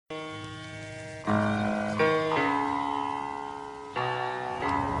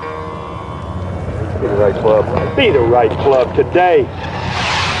right club. Be the right club today.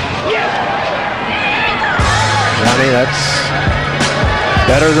 Johnny, that's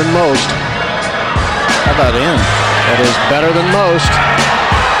better than most. How about in? That is better than most.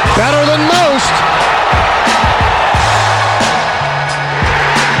 Better than most!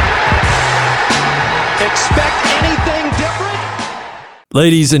 Expect anything different?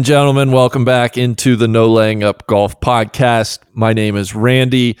 Ladies and gentlemen, welcome back into the No Laying Up Golf Podcast. My name is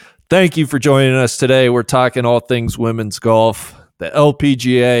Randy. Thank you for joining us today. We're talking all things women's golf, the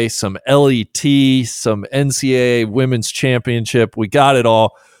LPGA, some LET, some NCAA Women's Championship. We got it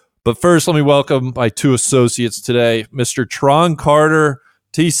all. But first, let me welcome my two associates today, Mr. Tron Carter.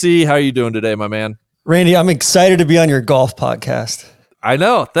 TC, how are you doing today, my man? Randy, I'm excited to be on your golf podcast. I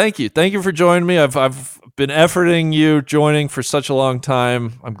know. Thank you. Thank you for joining me. I've been efforting you joining for such a long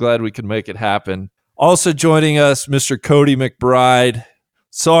time. I'm glad we could make it happen. Also joining us, Mr. Cody McBride.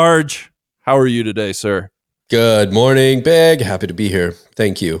 Sarge, how are you today, sir? Good morning, Big. Happy to be here.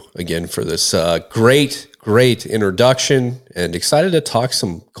 Thank you again for this great introduction, and excited to talk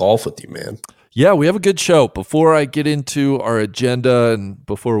some golf with you, man. Yeah, we have a good show. Before I get into our agenda and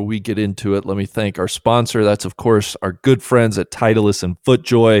before we get into it, let me thank our sponsor. That's, of course, our good friends at Titleist and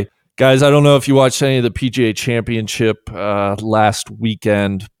FootJoy. Guys, I don't know if you watched any of the PGA Championship last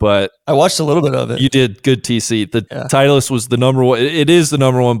weekend, but I watched a little bit of it. You did. Good, TC. Titleist was the number one. It is the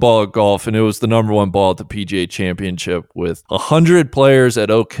number one ball at golf, and it was the number one ball at the PGA Championship with 100 players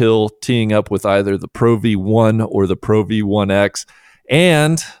at Oak Hill teeing up with either the Pro V1 or the Pro V1X.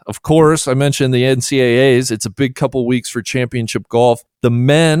 And, of course, I mentioned the NCAAs. It's a big couple weeks for championship golf. The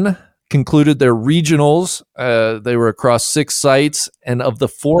men concluded their regionals. They were across 6 sites, and of the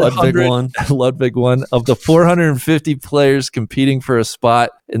 450 players competing for a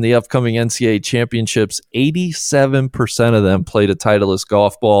spot in the upcoming NCAA championships, 87% of them played a Titleist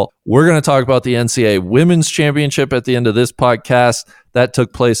golf ball. We're going to talk about the NCAA Women's Championship at the end of this podcast. That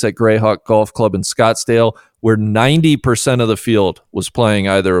took place at Greyhawk Golf Club in Scottsdale, where 90% of the field was playing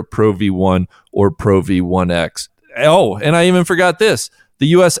either a Pro V1 or Pro V1X. Oh, and I even forgot this. The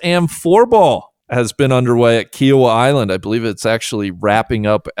U.S. Am 4-ball has bine underway at Kiowa Island. I believe it's actually wrapping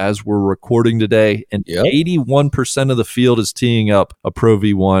up as we're recording today, and 81% of the field is teeing up a Pro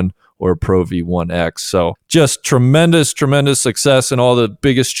V1 or a Pro V1X. So just tremendous success in all the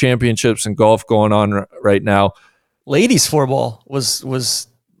biggest championships in golf going on right now. Ladies 4-ball was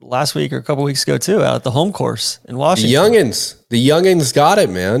last week or a couple weeks ago too, out at the home course in Washington. The youngins got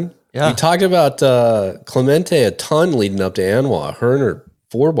it, man. Yeah. We talked about Clemente a ton leading up to Anwa. Her and her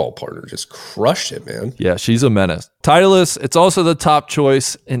 4-ball partner just crushed it, man. Yeah, she's a menace. Titleist, it's also the top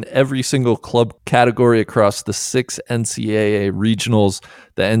choice in every single club category across the 6 NCAA regionals,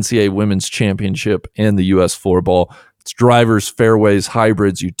 the NCAA Women's Championship, and the U.S. 4-ball. It's drivers, fairways,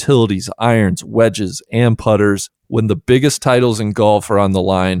 hybrids, utilities, irons, wedges, and putters. When the biggest titles in golf are on the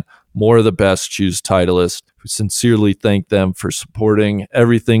line, more of the best choose Titleist. We sincerely thank them for supporting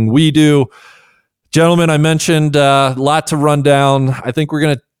everything we do. Gentlemen, I mentioned a lot to run down. I think we're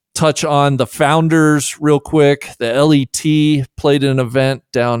going to touch on the Founders real quick. The LET played an event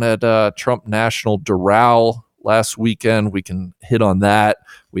down at Trump National Doral last weekend. We can hit on that.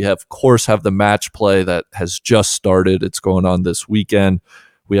 We have the match play that has just started. It's going on this weekend.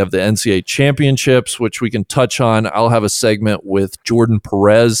 We have the NCAA championships, which we can touch on. I'll have a segment with Jordan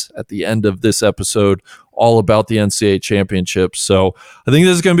Perez at the end of this episode, all about the NCAA championships. So I think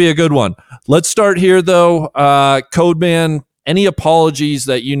this is going to be a good one. Let's start here, though. Codeman, any apologies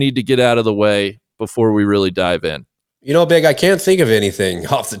that you need to get out of the way before we really dive in? You know, Big, I can't think of anything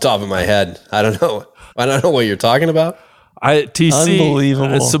off the top of my head. I don't know what you're talking about. TC,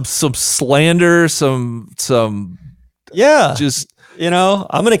 unbelievable. Some slander, some yeah. Just. You know,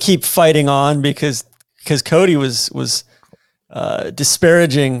 I'm going to keep fighting on because Cody was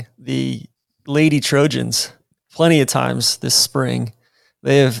disparaging the Lady Trojans plenty of times this spring.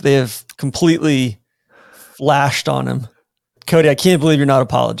 They have completely flashed on him. Cody, I can't believe you're not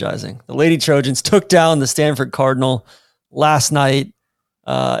apologizing. The Lady Trojans took down the Stanford Cardinal last night.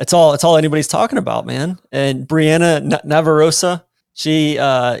 It's all anybody's talking about, man. And Brianna Navarrosa,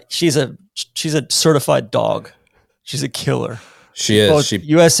 she's a certified dog. She's a killer. She is. Both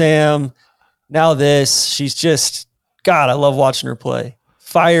USAM, now this. She's just, God, I love watching her play.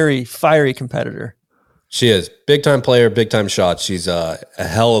 Fiery competitor. She is. Big time player, big time shot. She's a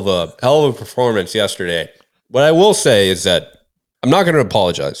hell of a performance yesterday. What I will say is that I'm not going to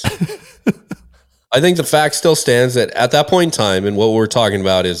apologize. I think the fact still stands that at that point in time, and what we're talking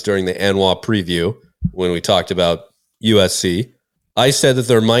about is during the Anwa preview, when we talked about USC, I said that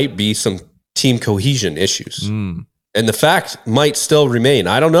there might be some team cohesion issues. And the fact might still remain.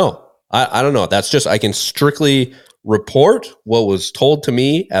 I don't know. I don't know. That's just, I can strictly report what was told to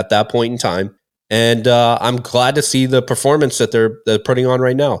me at that point in time. And I'm glad to see the performance that they're putting on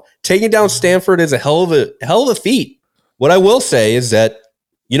right now. Taking down Stanford is a hell of a feat. What I will say is that,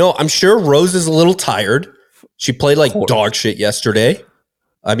 I'm sure Rose is a little tired. She played like dog shit yesterday.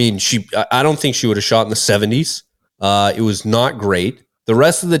 I mean, I don't think she would have shot in the 70s. It was not great. The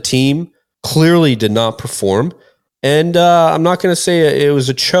rest of the team clearly did not perform. And I'm not going to say it was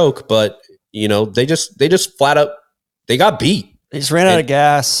a choke, but they just flat out, they got beat. They just ran out of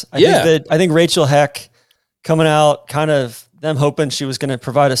gas. I think Rachel Heck coming out, kind of them hoping she was going to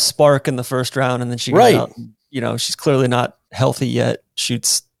provide a spark in the first round, and then she got out. She's clearly not healthy yet.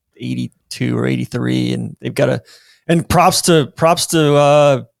 Shoots 82 or 83, and they've got to. And props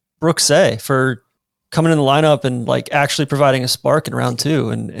to Brooke Say for coming in the lineup and like actually providing a spark in round 2.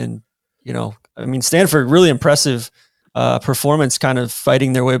 And Stanford, really impressive performance, kind of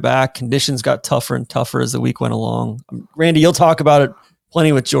fighting their way back. Conditions got tougher and tougher as the week went along. Randy, you'll talk about it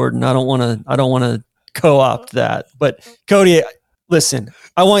plenty with Jordan. I don't want to co-opt that, but Cody, listen,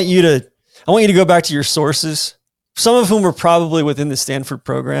 I want you to go back to your sources, some of whom are probably within the Stanford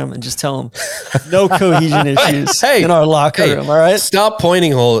program, and just tell them no cohesion issues in our locker room. All right. Stop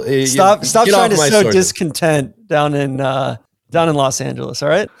pointing hole. Stop trying to sow discontent down in Los Angeles. All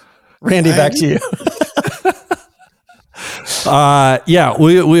right. Randy, back to you.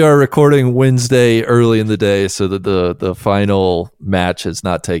 We are recording Wednesday early in the day, so that the final match has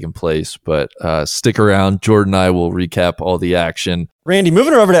not taken place, but stick around. Jordan and I will recap all the action. Randy,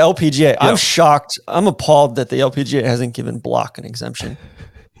 moving over to LPGA, I'm shocked. I'm appalled that the LPGA hasn't given Block an exemption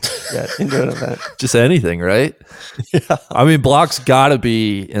yet into an event. Just anything, right? Yeah. I mean, Block's got to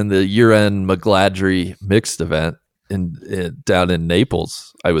be in the year-end McGladrey mixed event down in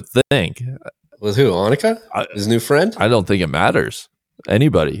Naples, I would think. With who? Annika? His new friend? I don't think it matters.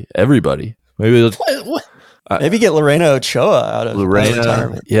 Anybody, everybody. Maybe maybe get Lorena Ochoa out of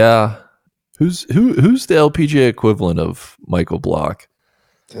retirement. Yeah. Who's the LPGA equivalent of Michael Block?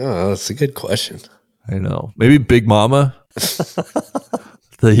 Oh, that's a good question. I know. Maybe Big Mama, the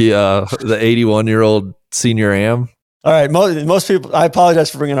 81-year-old senior am. All right, most people. I apologize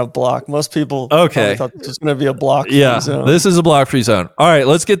for bringing up Block. Most people, thought this was going to be a block. Yeah, this is a block-free zone. All right,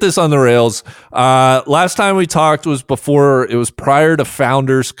 let's get this on the rails. Last time we talked was prior to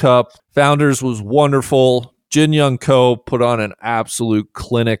Founders Cup. Founders was wonderful. Jin Young Ko put on an absolute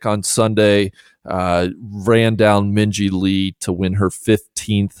clinic on Sunday. Ran down Minjee Lee to win her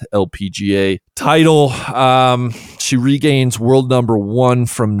 15th LPGA title. She regains world number 1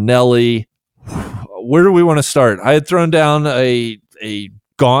 from Nelly. Where do we want to start? I had thrown down a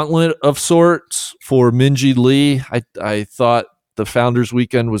gauntlet of sorts for Minjee Lee. I thought the Founders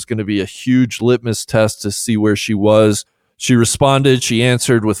Weekend was going to be a huge litmus test to see where she was. She responded. She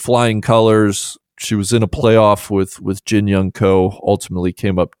answered with flying colors. She was in a playoff with Jin Young Ko. Ultimately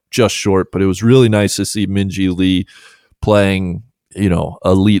came up just short, but it was really nice to see Minjee Lee playing,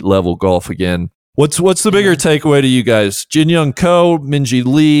 elite level golf again. What's the bigger takeaway to you guys? Jin Young Ko, Minjee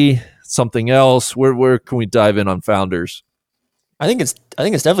Lee, something else? Where can we dive in on Founders? I think it's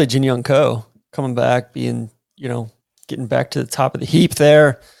definitely Jin Young Ko coming back, being, getting back to the top of the heap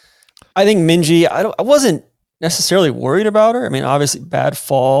there. I think Minjee, I wasn't necessarily worried about her. I mean, obviously bad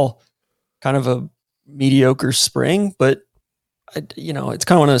fall, kind of a mediocre spring, but it's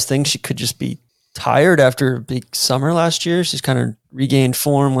kind of one of those things. She could just be tired after a big summer last year. She's kind of regained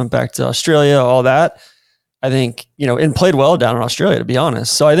form, went back to Australia, all that. I think, and played well down in Australia, to be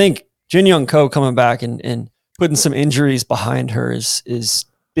honest. So I think Jin Young Ko coming back and putting some injuries behind her is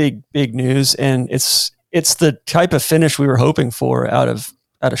big news, and it's the type of finish we were hoping for out of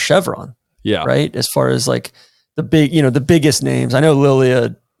Chevron. Yeah, right. As far as like the big, the biggest names. I know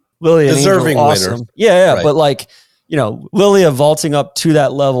Lilia, deserving awesome. winner. Yeah, right. But like Lilia vaulting up to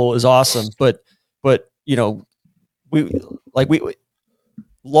that level is awesome. But we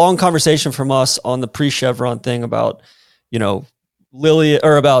long conversation from us on the pre-Chevron thing about Lilia,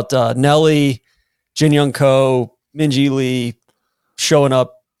 or about Nelly, Jin Young Ko, Minjee Lee showing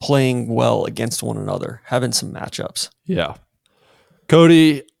up, playing well against one another, having some matchups. Yeah.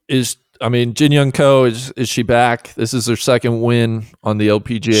 Cody, Jin Young Ko, is she back? This is her second win on the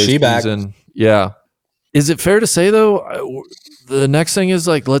LPGA season. Back. Yeah. Is it fair to say, though, the next thing is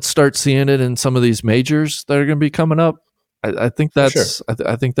like, let's start seeing it in some of these majors that are going to be coming up? I think that's sure.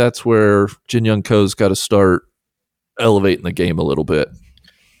 I think that's where Jin Young Ko's got to start elevating the game a little bit.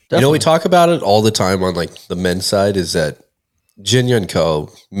 Definitely. We talk about it all the time on like the men's side, is that Jin Young Ko,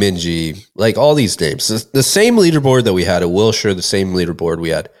 Minjee, like all these names, the same leaderboard that we had at Wilshire, the same leaderboard we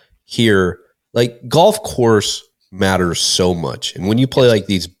had here, like golf course matters so much. And when you play like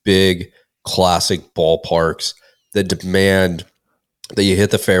these big classic ballparks that demand that you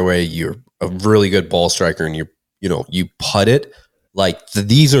hit the fairway, you're a really good ball striker, and you putt it, like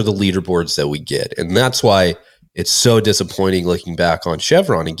these are the leaderboards that we get. And that's why it's so disappointing looking back on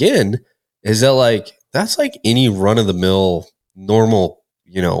Chevron again, is that like that's like any run of the mill normal,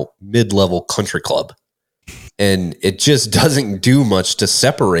 mid-level country club. And it just doesn't do much to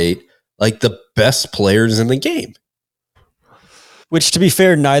separate like the best players in the game. Which, to be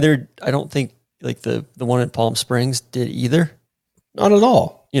fair, I don't think like the one in Palm Springs did either. Not at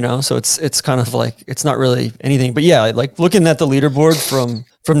all. So it's kind of like, it's not really anything, but yeah, like looking at the leaderboard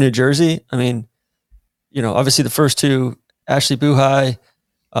from New Jersey, I mean, obviously the first two, Ashley Buhai,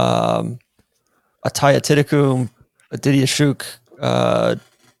 Ataya Titikum, Aditya Shuk,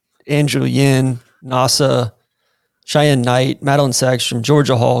 Andrew Yin, Nasa, Cheyenne Knight, Madeline Sagstrom,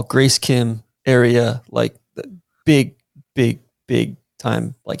 Georgia Hall, Grace Kim area, like big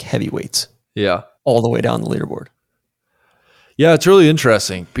time, like heavyweights. Yeah. All the way down the leaderboard. Yeah, it's really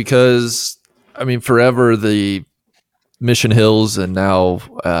interesting because, I mean, forever the Mission Hills, and now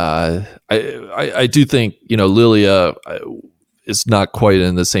I do think, Lilia is not quite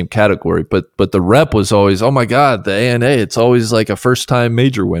in the same category, but the rep was always, oh my God, the ANA, it's always like a first time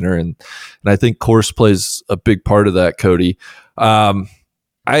major winner. And I think course plays a big part of that, Cody. I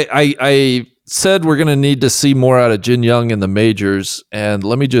said we're going to need to see more out of Jin Young in the majors, and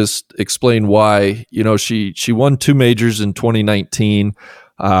let me just explain why. She won 2 majors in 2019.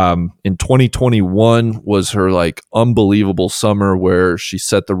 In 2021 was her like unbelievable summer where she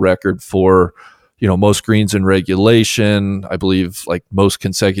set the record for most greens in regulation. I believe like most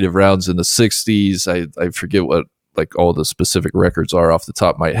consecutive rounds in the 60s. I forget what like all the specific records are off the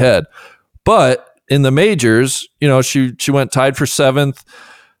top of my head, but in the majors, she went tied for 7th.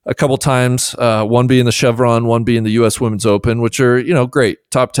 A couple times, one being the Chevron, one being the U.S. Women's Open, which are, great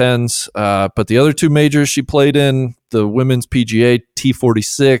top 10s. But the other 2 majors she played in, the Women's PGA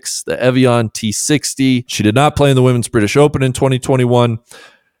T46, the Evian T60. She did not play in the Women's British Open in 2021.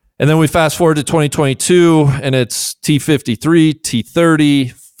 And then we fast forward to 2022, and it's T53,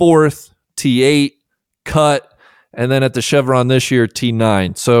 T30, 4th, T8, cut, and then at the Chevron this year,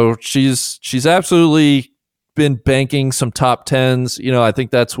 T9. So she's absolutely been banking some top 10s. I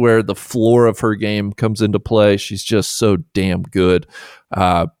think that's where the floor of her game comes into play. She's just so damn good.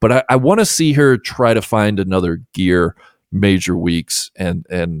 But I want to see her try to find another gear major weeks.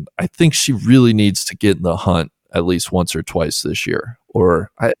 And I think she really needs to get in the hunt at least once or twice this year.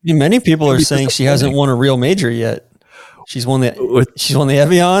 Many people are saying she hasn't won a real major yet. She's won the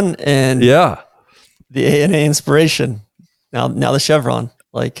Evian and the ANA Inspiration. Now the Chevron,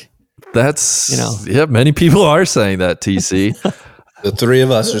 like, that's, many people are saying that, TC. The 3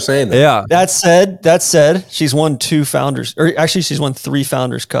 of us are saying that. Yeah. That said, she's won 2 Founders, or actually she's won 3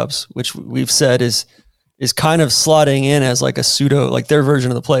 Founders Cups, which we've said is kind of slotting in as like a pseudo, like their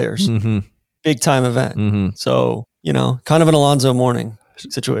version of the Players. Mm-hmm. Big time event. Mm-hmm. So, kind of an Alonzo Mourning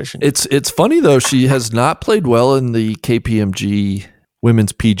situation. It's funny though, she has not played well in the KPMG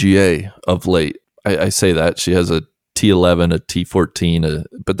Women's PGA of late. I say that. She has a T11, a T14,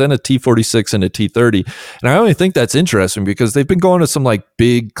 but then a T46 and a T30. And I only think that's interesting because they've been going to some like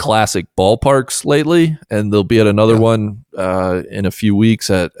big classic ballparks lately, and they'll be at another one in a few weeks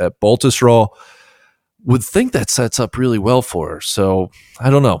at Baltusrol. Would think that sets up really well for her. So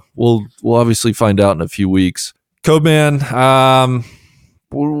I don't know. We'll obviously find out in a few weeks. Codeman,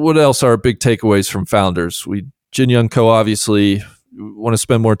 what else are big takeaways from Founders? Jin Young Ko obviously want to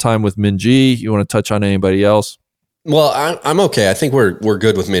spend more time with Minji. You want to touch on anybody else? Well, I'm okay. I think we're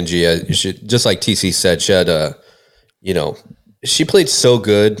good with Minji. Just like TC said, she had she played so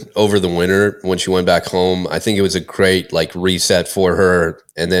good over the winter when she went back home. I think it was a great like reset for her,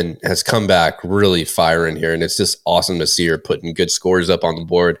 and then has come back really firing here. And it's just awesome to see her putting good scores up on the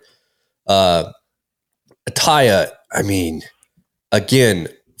board. Ataya, I mean, again,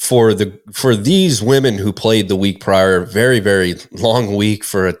 for these women who played the week prior, very, very long week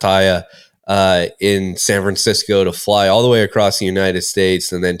for Ataya in San Francisco to fly all the way across the United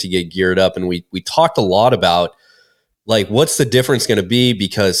States and then to get geared up. And we talked a lot about like, what's the difference going to be?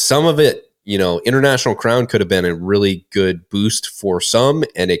 Because some of it, International Crown could have been a really good boost for some,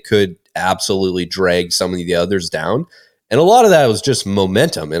 and it could absolutely drag some of the others down. And a lot of that was just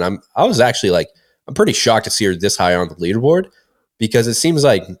momentum. And I was actually like, I'm pretty shocked to see her this high on the leaderboard, because it seems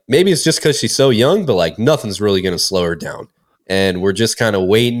like maybe it's just because she's so young, but like nothing's really going to slow her down. And we're just kind of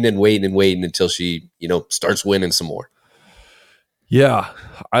waiting until she, starts winning some more. Yeah,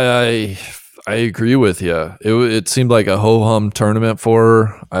 I agree with you. It seemed like a ho-hum tournament for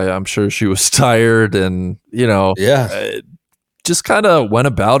her. I'm sure she was tired and, just kind of went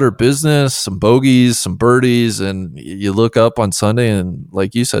about her business, some bogeys, some birdies, and you look up on Sunday and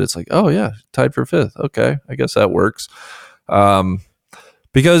like you said, it's like, oh yeah, tied for fifth. Okay, I guess that works.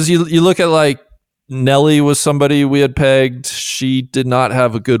 Because you look at like Nelly was somebody we had pegged. She did not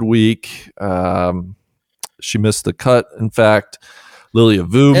have a good week. She missed the cut, in fact. Lilia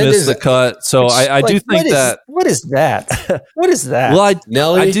Vu missed the cut. So I do think that. What is that? What is that? Well,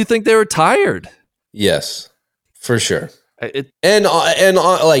 Nelly? I do think they were tired. Yes, for sure.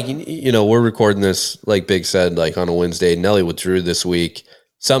 We're recording this, like Big said, like on a Wednesday. Nelly withdrew this week.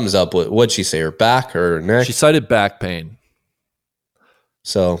 Sums up what'd she say? Her back or her neck? She cited back pain.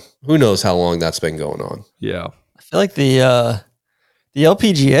 So who knows how long that's been going on? Yeah, I feel like the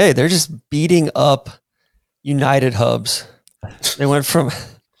LPGA, they're just beating up United hubs. They went from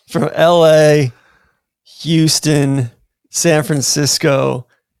LA, Houston, San Francisco,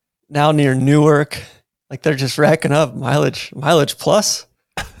 now near Newark. Like they're just racking up mileage plus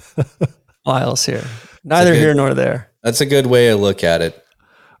miles here. Neither here nor there. That's a good way to look at it.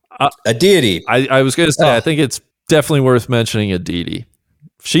 Aditi. I was going to say, I think it's definitely worth mentioning Aditi.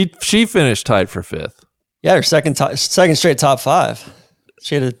 She finished tied for fifth. Yeah, her second straight top five.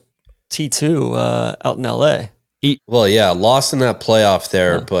 She had a T2 out in LA. Well, yeah, lost in that playoff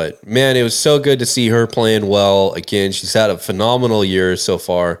there, but man, it was so good to see her playing well. Again, she's had a phenomenal year so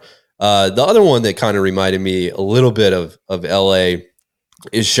far. The other one that kind of reminded me a little bit of LA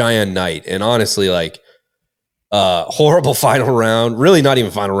is Cheyenne Knight. And honestly, like, horrible final round, really not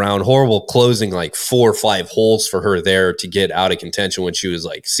even final round, horrible closing like 4 or 5 holes for her there to get out of contention when she was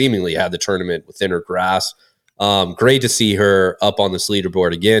like seemingly had the tournament within her grasp. Great to see her up on this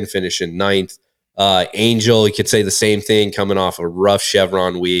leaderboard again, finishing 9th. Angel, you could say the same thing, coming off a rough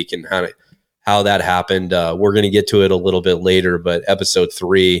Chevron week and how that happened. We're going to get to it a little bit later, but episode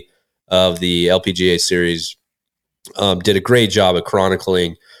 3 of the LPGA series did a great job of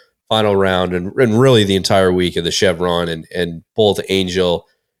chronicling final round and really the entire week of the Chevron, and both Angel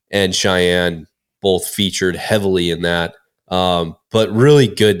and Cheyenne both featured heavily in that. But really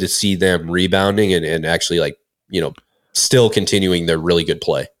good to see them rebounding and actually still continuing their really good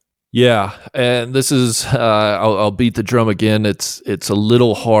play. Yeah, and this is I'll beat the drum again. It's a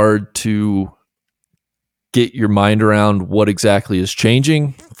little hard to get your mind around what exactly is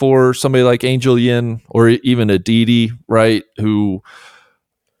changing for somebody like Angel Yin or even Aditi, right? Who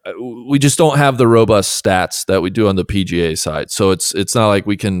we just don't have the robust stats that we do on the PGA side. So it's not like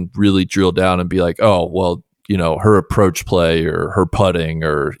we can really drill down and be like, oh, well, her approach play or her putting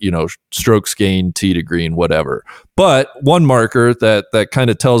or, strokes gained, tee to green, whatever. But one marker that kind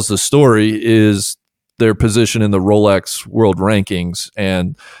of tells the story is their position in the Rolex World Rankings.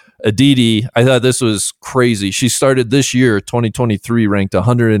 And Aditi, I thought this was crazy. She started this year, 2023, ranked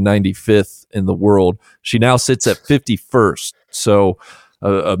 195th in the world. She now sits at 51st. So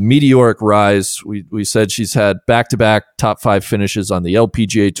a meteoric rise. We said she's had back-to-back top 5 finishes on the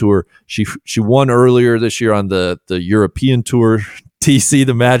LPGA Tour. She won earlier this year on the European Tour, TC,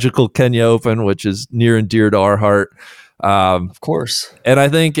 the magical Kenya Open, which is near and dear to our heart. Of course. And I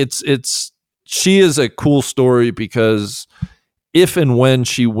think she is a cool story because if and when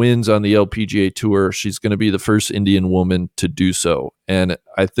she wins on the LPGA Tour, she's going to be the first Indian woman to do so. And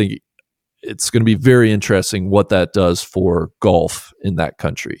I think it's going to be very interesting what that does for golf in that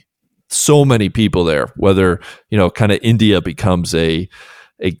country. So many people there, whether, kind of India becomes a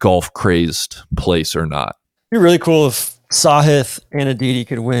golf crazed place or not. It'd be really cool if Sahith and Aditi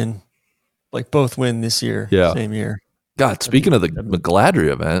could win, like both win this year, same year. God, speaking of the McGladrey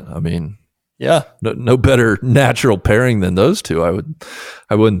event, I mean, yeah, no better natural pairing than those two.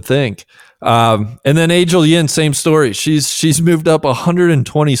 I wouldn't think. And then Angel Yin, same story. She's moved up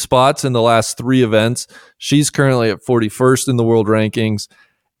 120 spots in the last 3 events. She's currently at 41st in the world rankings.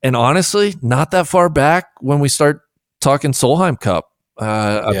 And honestly, not that far back when we start talking Solheim Cup.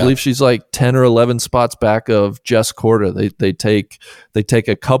 I believe she's like 10 or 11 spots back of Jess Korda. They take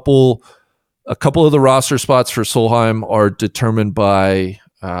a couple of the roster spots for Solheim are determined by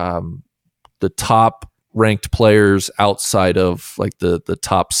the top ranked players outside of like the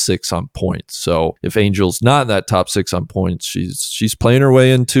top 6 on points. So if Angel's not in that top 6 on points, she's playing her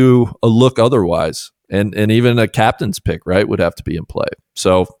way into a look otherwise. And even a captain's pick, right, would have to be in play.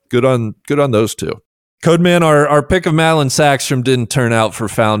 So good on those two. Codeman, our pick of Madeline Sackstrom didn't turn out for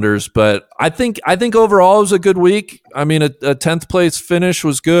Founders, but I think overall it was a good week. I mean, a 10th place finish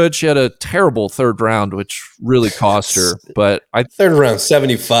was good. She had a terrible third round, which really cost her. But third round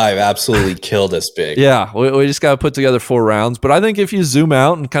 75 absolutely killed us big. Yeah, we just got to put together 4 rounds. But I think if you zoom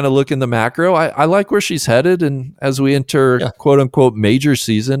out and kind of look in the macro, I like where she's headed. And as we enter quote unquote major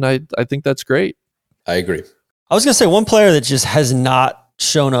season, I think that's great. I agree. I was going to say one player that just has not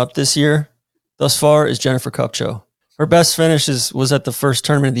shown up this year thus far is Jennifer Kupcho. Her best finish was at the first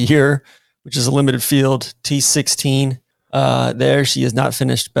tournament of the year, which is a limited field, T16. There, she has not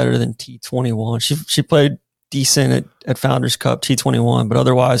finished better than T21. She played decent at Founders Cup, T21, but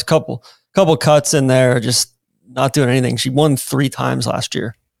otherwise, couple cuts in there, just not doing anything. She won 3 times last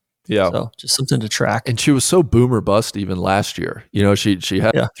year. Yeah. So just something to track. And she was so boom or bust even last year. You know, she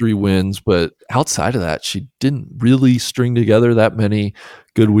had 3 wins, but outside of that, she didn't really string together that many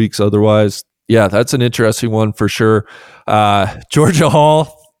good weeks otherwise. Yeah, that's an interesting one for sure. Georgia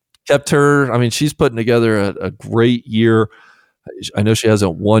Hall kept her. I mean, she's putting together a great year. I know she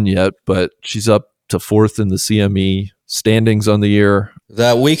hasn't won yet, but she's up to 4th in the CME standings on the year.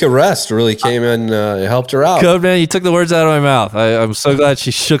 That week of rest really came in, helped her out. Good, man. You took the words out of my mouth. I'm so glad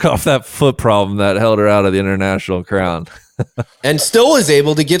she shook off that foot problem that held her out of the international crown. And still was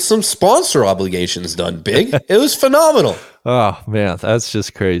able to get some sponsor obligations done, big. It was phenomenal. Oh, man, that's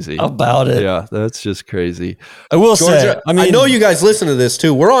just crazy. How about it? Yeah, that's just crazy. I will Georgia, say, I know you guys listen to this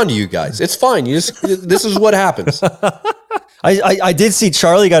too. We're on to you guys. It's fine. This is what happens. I did see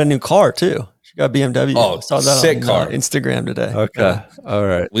Charlie got a new car too. She got a BMW. Oh, I saw that sick on car. Instagram today. Okay. Yeah. All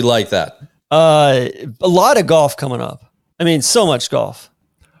right. We like that. A lot of golf coming up. I mean, so much golf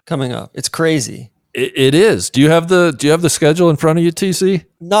coming up. It's crazy. It is. Do you have the schedule in front of you, TC?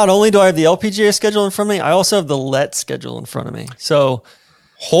 Not only do I have the LPGA schedule in front of me, I also have the LET schedule in front of me. So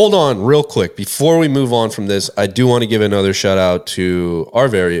hold on real quick. Before we move on from this, I do want to give another shout out to our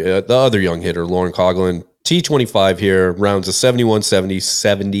the other young hitter, Lauren Coughlin. T25 here, rounds of 71, 70,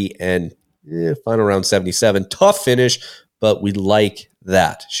 70, and final round 77. Tough finish, but we like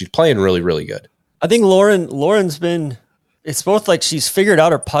that. She's playing really, really good. I think Lauren's been, it's both like she's figured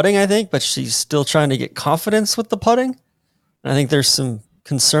out her putting, I think, but she's still trying to get confidence with the putting. And I think there's some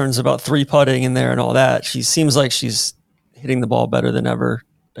concerns about 3 putting in there and all that. She seems like she's hitting the ball better than ever.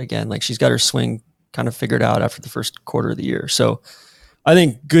 Again, like she's got her swing kind of figured out after the first quarter of the year. So I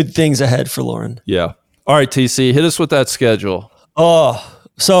think good things ahead for Lauren. Yeah. All right, TC, hit us with that schedule. Oh,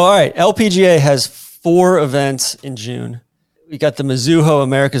 so all right. LPGA has 4 events in June. We got the Mizuho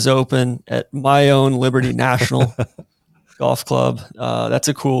America's Open at my own Liberty National Golf Club. That's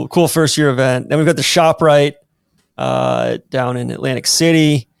a cool first year event. Then we've got the ShopRite down in Atlantic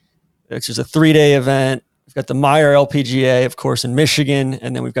City, which is a 3-day event. We've got the Meyer LPGA, of course, in Michigan,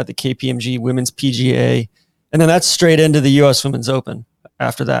 and then we've got the KPMG Women's PGA, and then that's straight into the U.S. Women's Open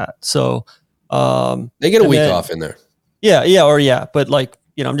after that. So they get a week off in there. Yeah. But like,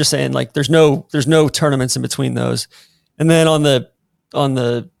 you know, I'm just saying like there's no tournaments in between those. And then on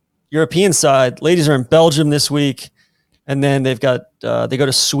the European side, ladies are in Belgium this week. And then they've got, they go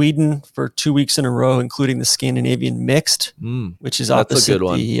to Sweden for 2 weeks in a row, including the Scandinavian mixed, which is opposite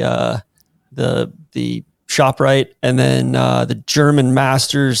the ShopRite. And then the German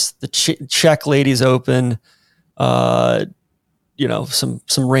Masters, the Czech Ladies Open, you know, some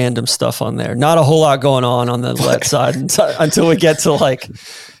random stuff on there. Not a whole lot going on the LET side until we get to like,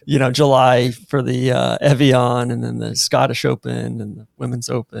 you know, July for the Evian and then the Scottish Open and the Women's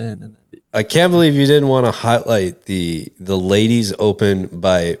Open. And I can't believe you didn't want to highlight the Ladies Open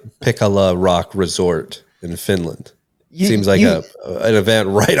by Pikala Rock Resort in Finland. Seems like an event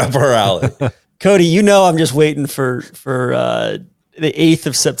right up our alley. Cody, you know, I'm just waiting for the 8th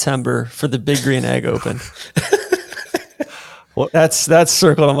of September for the Big Green Egg Open. Well, that's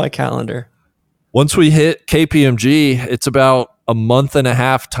circled on my calendar. Once we hit KPMG, it's about a month and a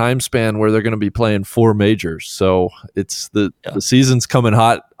half time span where they're going to be playing 4 majors. So it's the season's coming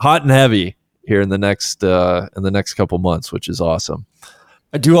hot and heavy here in the next couple months, which is awesome.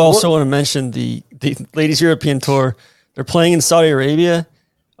 I do also want to mention the Ladies European Tour. They're playing in Saudi Arabia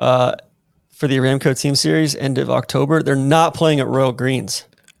for the Aramco Team Series end of October. They're not playing at Royal Greens.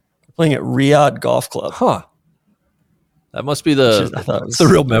 They're playing at Riyadh Golf Club. Huh. That must be the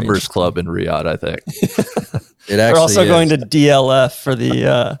real members club in Riyadh, I think. They're also going to DLF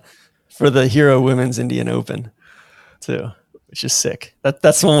for the Hero Women's Indian Open too, which is sick.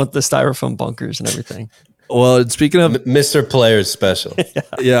 That's the one with the styrofoam bunkers and everything. Well, speaking of Mr. Players Special,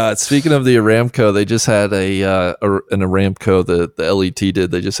 yeah. Speaking of the Aramco, they just had an Aramco. The LET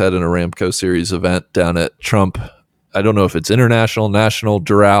did. They just had an Aramco Series event down at Trump. I don't know if it's international, national,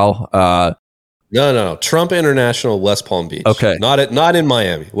 Doral. No. Trump International, West Palm Beach. Okay. Not in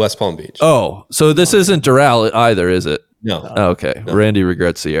Miami, West Palm Beach. Oh, so this isn't Doral either, is it? No. Okay. No. Randy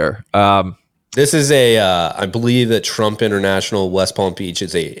regrets the error. This is I believe that Trump International, West Palm Beach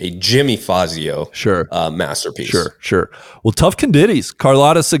is a Jimmy Fazio masterpiece. Sure. Well, tough condities.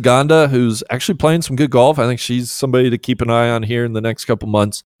 Carlotta Saganda, who's actually playing some good golf. I think she's somebody to keep an eye on here in the next couple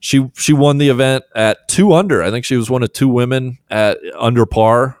months. She won the event at 2 under. I think she was one of 2 women at under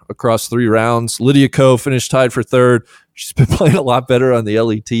par across 3 rounds. Lydia Ko finished tied for 3rd. She's been playing a lot better on the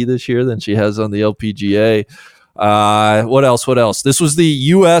LET this year than she has on the LPGA. What else? This was the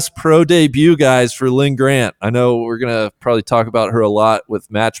U.S. Pro debut, guys, for Lynn Grant. I know we're gonna probably talk about her a lot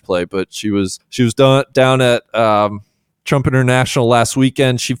with match play, but she was down at Trump International last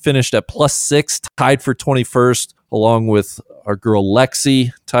weekend. She finished at +6, tied for 21st, along with our girl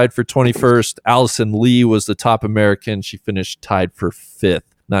Lexi, tied for 21st. Allison Lee was the top American. She finished tied for 5th.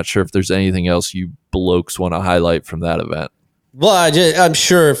 Not sure if there's anything else you blokes want to highlight from that event. Well, I'm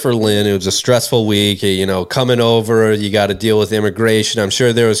sure for Lynn, it was a stressful week. Coming over, you got to deal with immigration. I'm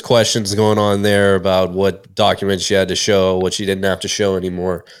sure there was questions going on there about what documents she had to show, what she didn't have to show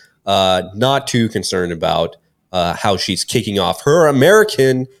anymore. Not too concerned about how she's kicking off her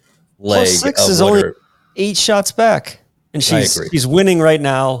American leg. +6 is only 8 shots back, and she's winning right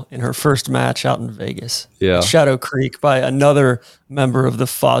now in her first match out in Vegas. Yeah, Shadow Creek by another member of the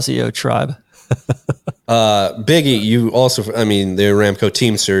Fazio tribe. Biggie, you also, the Aramco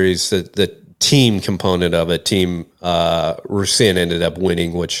Team Series, the team component of it, Team Rusin ended up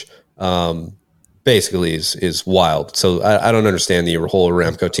winning, which basically is wild. So I don't understand the whole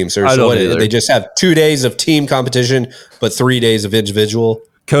Aramco Team Series. They just have 2 days of team competition, but 3 days of individual.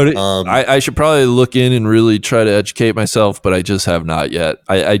 Cody, I should probably look in and really try to educate myself, but I just have not yet.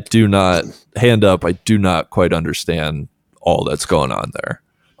 I do not, hand up, I do not quite understand all that's going on there.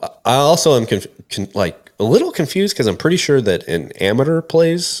 I also am a little confused because I'm pretty sure that an amateur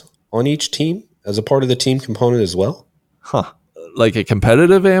plays on each team as a part of the team component as well. Huh? Like a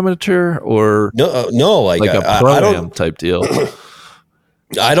competitive amateur or no, like a pro-am type deal.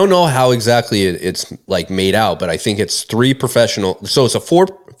 I don't know how exactly it's like made out, but I think it's 3 professional. So it's a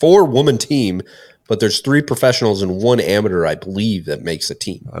four woman team, but there's 3 professionals and 1 amateur, I believe, that makes a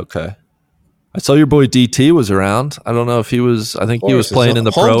team. Okay. I saw your boy DT was around. I don't know if he was. I think he was playing in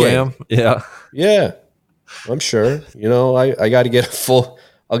the pro-am. Yeah. I'm sure. I got to get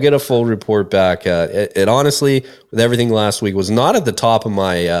I'll get a full report back. It honestly, with everything last week, was not at the top of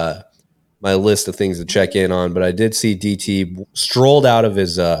my my list of things to check in on. But I did see DT strolled out of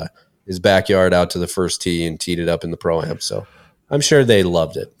his backyard out to the first tee and teed it up in the pro-am. So I'm sure they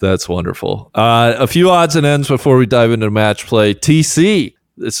loved it. That's wonderful. A few odds and ends before we dive into match play. TC.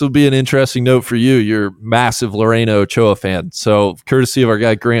 This will be an interesting note for you. You're a massive Lorena Ochoa fan. So, courtesy of our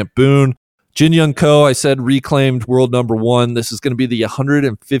guy Grant Boone, Jin Young Ko, I said, reclaimed world number 1. This is going to be the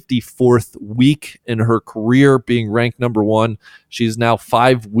 154th week in her career being ranked number 1. She's now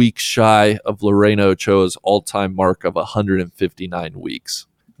 5 weeks shy of Lorena Ochoa's all-time mark of 159 weeks.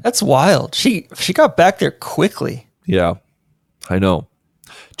 That's wild. She got back there quickly. Yeah, I know.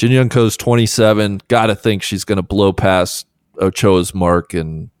 Jin Young Ko's 27. Got to think she's going to blow past Ochoa's mark,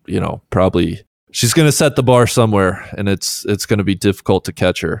 and probably she's going to set the bar somewhere, and it's going to be difficult to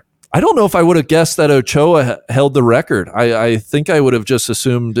catch her. I don't know if I would have guessed that Ochoa held the record. I think I would have just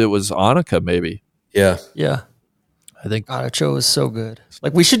assumed it was Annika, maybe. Yeah. I think God, Ochoa is so good.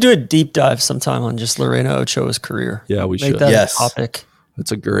 Like, we should do a deep dive sometime on just Lorena Ochoa's career. Yeah, we should. Make that a topic.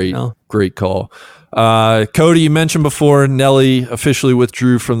 That's a great call. Cody, you mentioned before, Nelly officially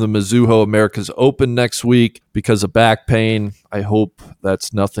withdrew from the Mizuho Americas Open next week because of back pain. I hope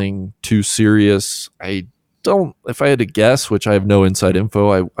that's nothing too serious. If I had to guess, which I have no inside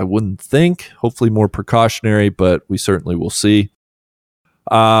info, I wouldn't think. Hopefully more precautionary, but we certainly will see.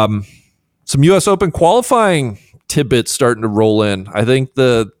 Some U.S. Open qualifying tidbits starting to roll in. I think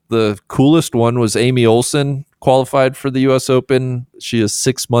the coolest one was Amy Olsen qualified for the U.S. Open. She is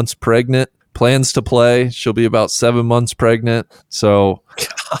 6 months pregnant. Plans to play. She'll be about 7 months pregnant. So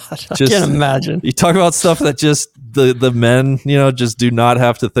God, I can't imagine. You talk about stuff that just the men, just do not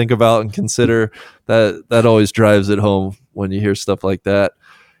have to think about and consider. That always drives it home when you hear stuff like that.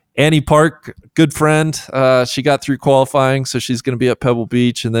 Annie Park, good friend. She got through qualifying, so she's going to be at Pebble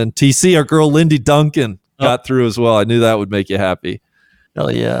Beach. And then TC, our girl Lindy Duncan, got through as well. I knew that would make you happy. Hell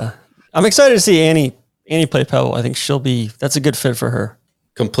yeah. I'm excited to see Annie play Pebble. I think that's a good fit for her.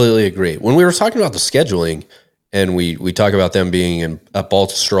 Completely agree. When we were talking about the scheduling, and we talk about them being at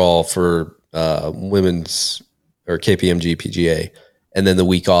Baltusrol for women's or KPMG PGA, and then the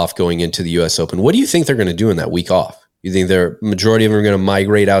week off going into the U.S. Open, what do you think they're going to do in that week off? You think the majority of them are going to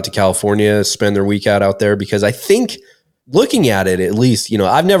migrate out to California, spend their week out there? Because I think looking at it, at least, you know,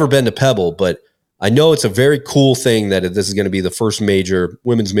 I've never been to Pebble, but I know it's a very cool thing that this is going to be the first major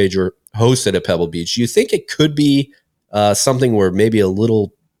women's major hosted at Pebble Beach. Do you think it could be something where maybe a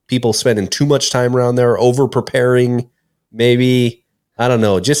little people spending too much time around there, over preparing, maybe? I don't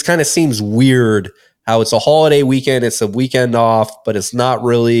know. It just kind of seems weird how it's a holiday weekend. It's a weekend off, but it's not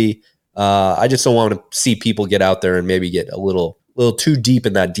really. I just don't want to see people get out there and maybe get a little too deep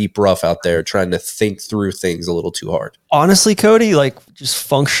in that deep rough out there, trying to think through things a little too hard. Honestly, Cody, like just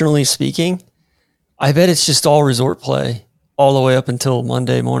functionally speaking, I bet it's just all resort play all the way up until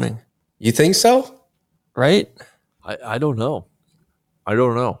Monday morning. You think so? Right? I don't know. I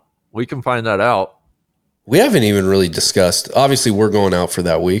don't know. We can find that out. We haven't even really discussed. Obviously, we're going out for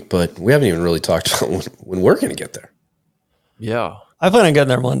that week, but we haven't even really talked about when we're going to get there. Yeah. I plan on getting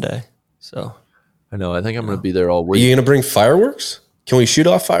there Monday. So I know. I think I'm going to be there all Are week. you going to bring fireworks? Can we shoot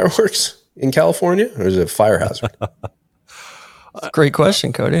off fireworks in California, or is it a fire hazard? great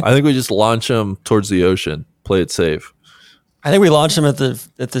question, Cody. I think we just launch them towards the ocean. Play it safe. I think we launched them at the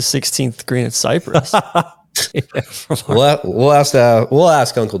 16th green at Cypress. We'll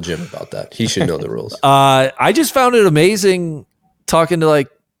ask Uncle Jim about that. He should know the rules. I just found it amazing talking to like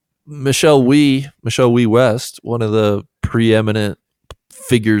Michelle Wee West, one of the preeminent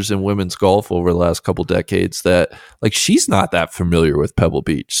figures in women's golf over the last couple decades, that like she's not that familiar with Pebble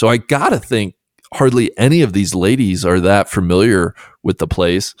Beach. So I gotta think hardly any of these ladies are that familiar with the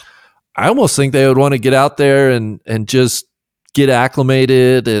place. I almost think they would want to get out there and just get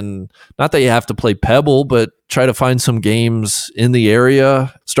acclimated, and not that you have to play Pebble, but try to find some games in the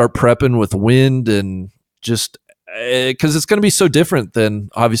area, start prepping with wind, and just because it's going to be so different than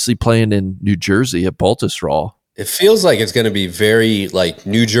obviously playing in New Jersey at Baltusrol. It feels like it's going to be very like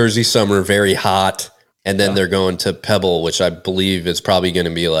New Jersey summer, very hot. And then they're going to Pebble, which I believe is probably going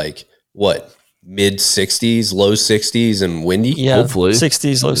to be like, what, mid 60s, low 60s and windy? Yeah, hopefully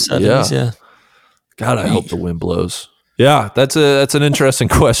 60s, low 70s. Yeah. God, I hope the wind blows. Yeah, that's an interesting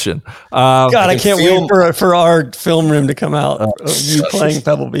question. God, I can't wait for our film room to come out. You playing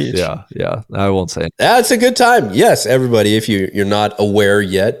Pebble Beach. Yeah. I won't say it. That's a good time. Yes, everybody, if you're not aware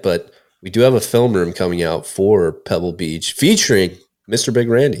yet, but we do have a film room coming out for Pebble Beach featuring Mr. Big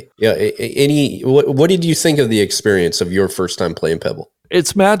Randy. Yeah. What did you think of the experience of your first time playing Pebble?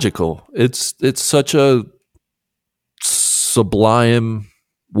 It's magical. It's such a sublime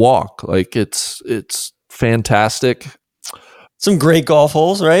walk. Like it's fantastic. Some great golf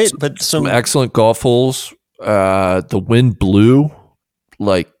holes, right? But some excellent golf holes. The wind blew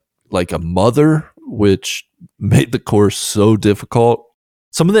like a mother, which made the course so difficult.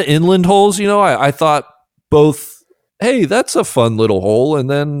 Some of the inland holes, I thought both, hey, that's a fun little hole. And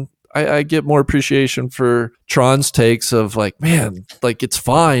then I get more appreciation for Tron's takes of like, man, like it's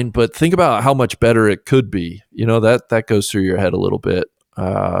fine, but think about how much better it could be. That goes through your head a little bit.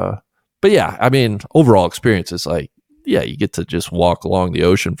 But yeah, I mean, overall experience is like, yeah, you get to just walk along the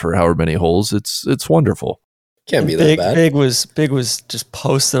ocean for however many holes. It's wonderful. Can't be that bad. Big was just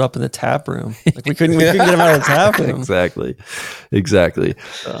posted up in the tap room. Like we couldn't get him out of the tap room. Exactly.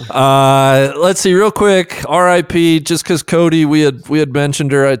 Let's see real quick. RIP. Just because Cody, we had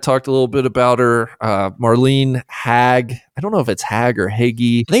mentioned her. I talked a little bit about her. Marlene Hag. I don't know if it's Hag or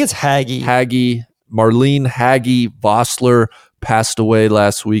Hagee. I think it's Hagee. Marlene Hagee Vossler passed away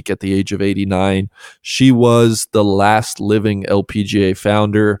last week at the age of 89. She was the last living LPGA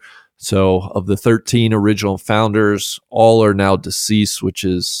founder. So of the 13 original founders, all are now deceased, which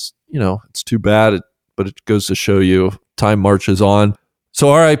is, it's too bad, but it goes to show you time marches on.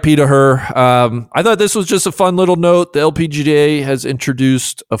 So RIP to her. I thought this was just a fun little note. The LPGA has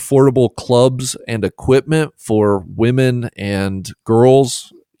introduced affordable clubs and equipment for women and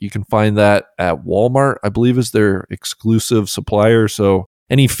girls. You can find that at Walmart, I believe is their exclusive supplier. So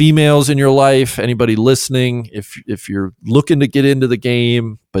any females in your life, anybody listening, if you're looking to get into the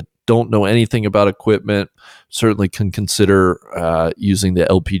game but don't know anything about equipment, certainly can consider using the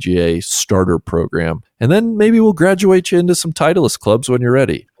LPGA starter program. And then maybe we'll graduate you into some Titleist clubs when you're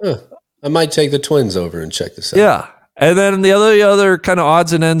ready. I might take the twins over and check this out. Yeah. And then the other kind of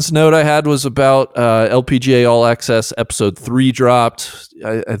odds and ends note I had was about LPGA All Access Episode 3 dropped.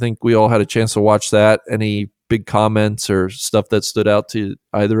 I think we all had a chance to watch that. Any big comments or stuff that stood out to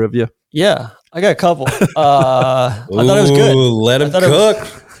either of you? Yeah, I got a couple. I thought it was good. Let him cook.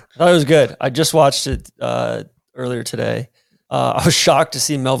 I thought it was good. I just watched it earlier today. I was shocked to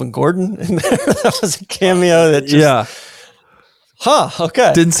see Melvin Gordon in there. That was a cameo that just...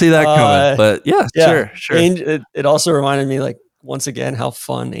 Okay. Didn't see that coming, but yeah, sure. It also reminded me, like, once again how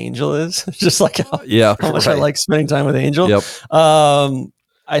fun Angel is. Just like how much I like spending time with Angel. Yep.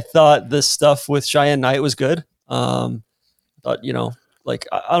 I thought the stuff with Cheyenne Knight was good. Thought, you know, like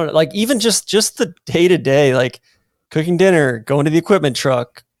I don't know, like even just the day to day, like cooking dinner, going to the equipment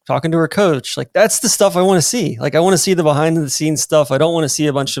truck, talking to her coach, like that's the stuff I want to see. Like I want to see the behind the scenes stuff. I don't want to see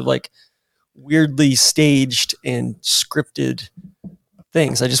a bunch of like weirdly staged and scripted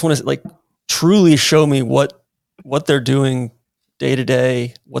things. I just want to like truly show me what they're doing day to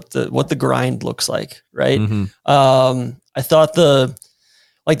day, what the grind looks like. Right. I thought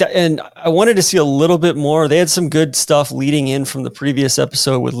like that, and I wanted to see a little bit more. They had some good stuff leading in from the previous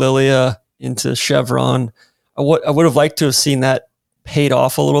episode with Lilia into Chevron. I would have liked to have seen that paid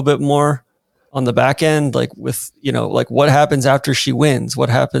off a little bit more on the back end, like with, you know, like what happens after she wins, what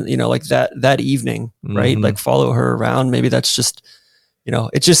happened, you know, like that evening, right? Like follow her around. Maybe that's just, you know,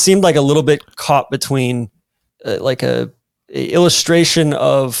 it just seemed like a little bit caught between like a illustration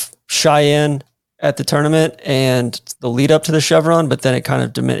of Cheyenne at the tournament and the lead up to the Chevron, but then it kind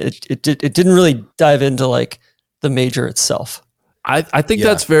of diminished. It didn't really dive into like the major itself. I think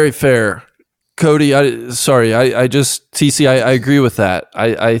that's very fair. Cody, I agree with that.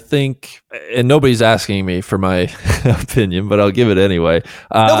 I think, and nobody's asking me for my opinion, but I'll give it anyway.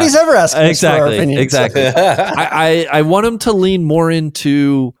 Nobody's ever asking us for our opinion. Exactly. I want him to lean more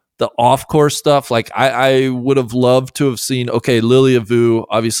into the off-course stuff. Like I would have loved to have seen, okay, Lilia Vu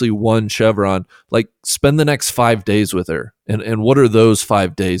obviously won Chevron, like spend the next 5 days with her. And what are those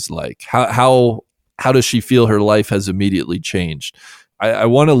 5 days like? How does she feel her life has immediately changed? I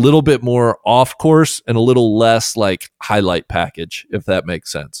want a little bit more off course and a little less like highlight package, if that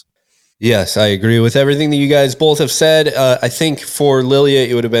makes sense. Yes, I agree with everything that you guys both have said. I think for Lilia,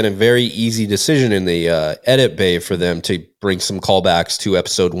 it would have been a very easy decision in the edit bay for them to bring some callbacks to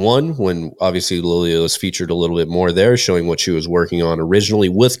episode 1, when obviously Lilia was featured a little bit more there, showing what she was working on originally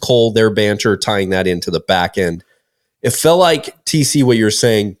with Cole, their banter, tying that into the back end. It felt like, TC, what you're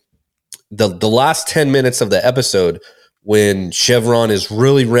saying, the last 10 minutes of the episode, when Chevron is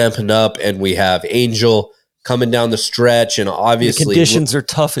really ramping up and we have Angel coming down the stretch, and obviously the conditions are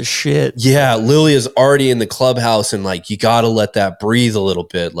tough as shit. Yeah, Lilia's already in the clubhouse, and like you got to let that breathe a little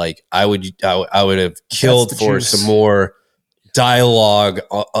bit. Like I would have killed for juice. some more dialogue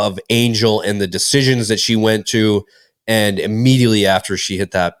of Angel and the decisions that she went to, and immediately after she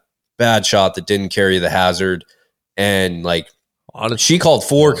hit that bad shot that didn't carry the hazard, and like she called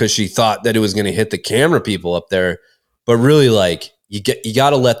 4 because she thought that it was going to hit the camera people up there. But really, like you got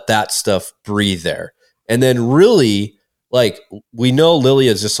to let that stuff breathe there. And then really, like we know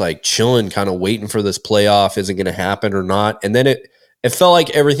Lilia is just like chilling, kind of waiting for this playoff. Is it going to happen or not? And then it felt like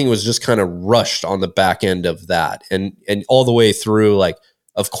everything was just kind of rushed on the back end of that. And all the way through, like,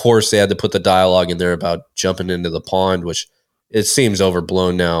 of course, they had to put the dialogue in there about jumping into the pond, which it seems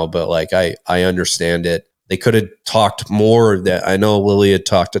overblown now, but like I understand it. They could have talked more. That I know Lilia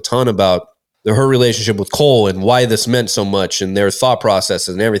talked a ton about her relationship with Cole and why this meant so much and their thought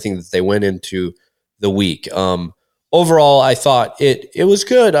processes and everything that they went into the week. Overall, I thought it was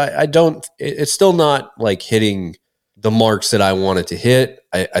good. It's still not like hitting the marks that I wanted to hit.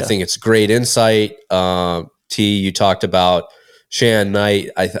 I think it's great insight. T, you talked about Cheyenne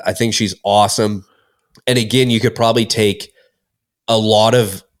Knight. I think she's awesome. And again, you could probably take a lot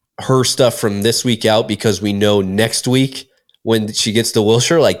of her stuff from this week out, because we know next week when she gets to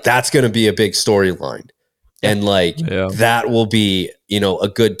Wilshire, like that's going to be a big storyline. And like that will be, a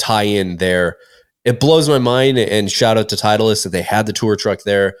good tie-in there. It blows my mind, and shout out to Titleist that they had the tour truck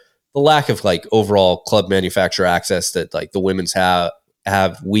there. The lack of like overall club manufacturer access that like the women's have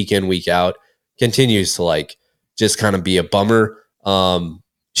week in, week out continues to like just kind of be a bummer.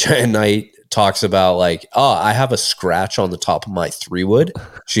 Cheyenne Knight talks about like, I have a scratch on the top of my 3-wood.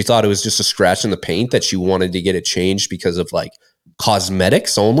 She thought it was just a scratch in the paint that she wanted to get it changed because of like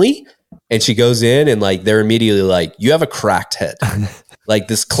cosmetics only. And she goes in and like, they're immediately like, you have a cracked head. Like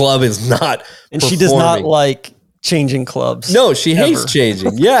this club is not And she does not like changing clubs. No, she hates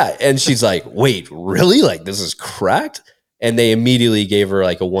changing. Yeah. And she's like, wait, really? Like this is cracked? And they immediately gave her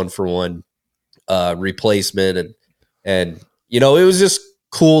like a 1-for-1 replacement. And it was just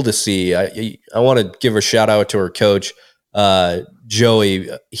cool to see. I want to give a shout out to her coach, Joey.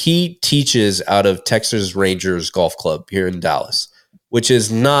 He teaches out of Texas Rangers Golf Club here in Dallas, which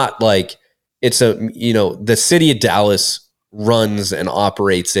is not like it's the city of Dallas runs and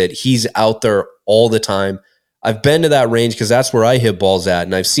operates it. He's out there all the time. I've been to that range because that's where I hit balls at.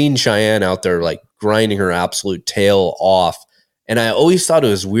 And I've seen Cheyenne out there like grinding her absolute tail off. And I always thought it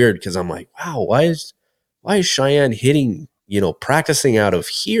was weird because I'm like, wow, why is Cheyenne hitting, practicing out of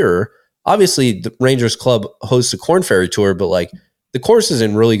here obviously the Rangers Club hosts a Corn Ferry Tour, but like the course is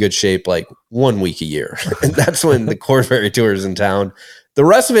in really good shape like 1 week a year. And that's when the Corn Ferry Tour is in town. The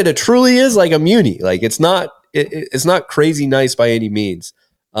rest of it truly is like a muni. Like it's not crazy nice by any means.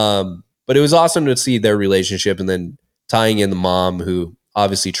 But it was awesome to see their relationship and then tying in the mom who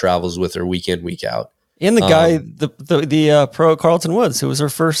obviously travels with her week in, week out. And the guy, the pro at Carlton Woods, who was her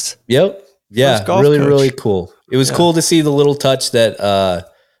first. Yep. Yeah. Really, coach. Really cool. It was cool to see the little touch that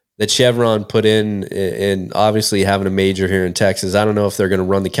Chevron put in, and obviously having a major here in Texas. I don't know if they're going to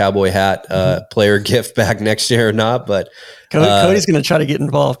run the cowboy hat player gift back next year or not, but Cody's going to try to get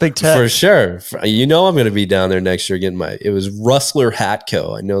involved. Big tech. For sure. I'm going to be down there next year getting it was Rustler Hat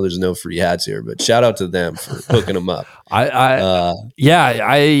Co. I know there's no free hats here, but shout out to them for hooking them up. That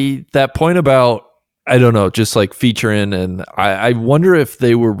point about, I don't know, just like featuring, and I wonder if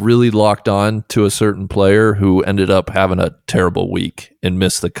they were really locked on to a certain player who ended up having a terrible week and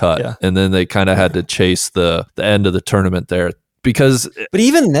missed the cut. Yeah. And then they kind of had to chase the end of the tournament there. But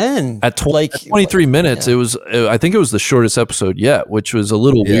even then, at 23 minutes, I think it was the shortest episode yet, which was a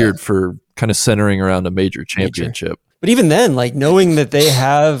little weird for kind of centering around a major championship. But even then, like knowing that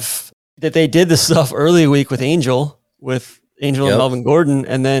they did the stuff early week with Angel and Melvin Gordon,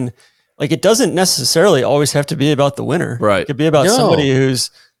 and then like it doesn't necessarily always have to be about the winner. Right. It could be about somebody who's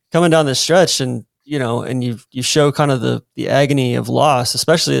coming down the stretch and you show kind of the agony of loss,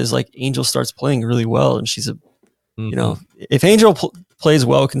 especially as like Angel starts playing really well and she's if Angel plays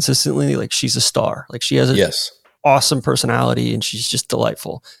well consistently, like she's a star. Like she has an awesome personality and she's just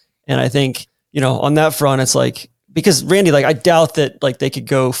delightful. And I think, on that front, it's like, because Randy, like I doubt that like they could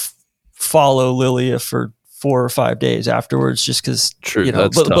go follow Lilia for 4 or 5 days afterwards, just because,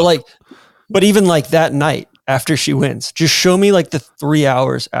 but even like that night after she wins, just show me like the 3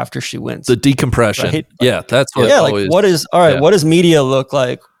 hours after she wins. The decompression. Right? That's what always, like what does media look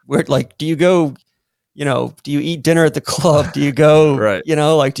like? Where, like, do you go, do you eat dinner at the club? Do you go, right.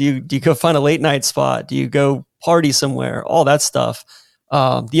 Do you go find a late night spot? Do you go party somewhere? All that stuff.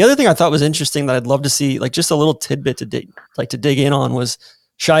 The other thing I thought was interesting that I'd love to see, like just a little tidbit to dig in on, was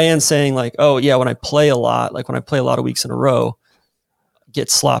Cheyenne saying like, oh yeah, when I play a lot of weeks in a row, I get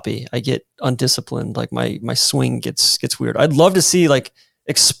sloppy. I get undisciplined. Like my swing gets weird. I'd love to see like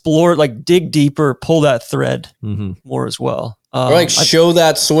explore, like dig deeper, pull that thread more as well. Show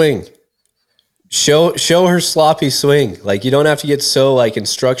that swing. Show her sloppy swing. Like you don't have to get so like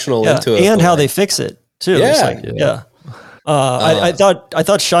instructional into it. And how they fix it too. I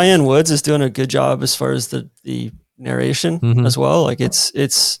thought Cheyenne Woods is doing a good job as far as the narration as well. Like it's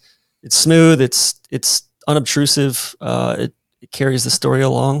smooth. It's unobtrusive. It carries the story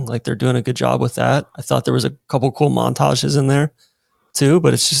along. Like they're doing a good job with that. I thought there was a couple cool montages in there too,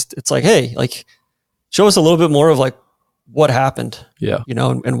 but it's like, hey, like show us a little bit more of like what happened,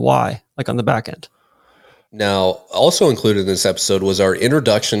 and why, like on the back end. Now, also included in this episode was our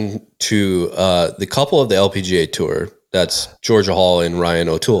introduction to the couple of the LPGA Tour. That's Georgia Hall and Ryan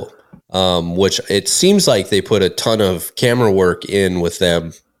O'Toole, which it seems like they put a ton of camera work in with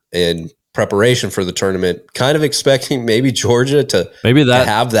them in preparation for the tournament, kind of expecting maybe Georgia to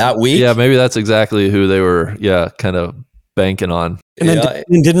have that week. Yeah, maybe that's exactly who they were, kind of banking on. And then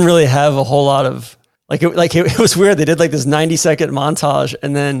didn't really have a whole lot of, it was weird. They did like this 90-second montage,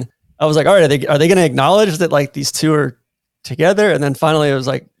 and then I was like, all right, are they going to acknowledge that like these two are together? And then finally it was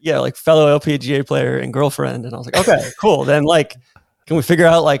like, like fellow LPGA player and girlfriend. And I was like, okay, cool. Then like, can we figure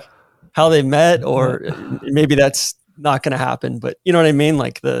out like how they met, or maybe that's not going to happen, but you know what I mean?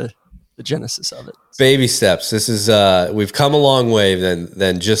 Like the genesis of it. Baby steps. This is, we've come a long way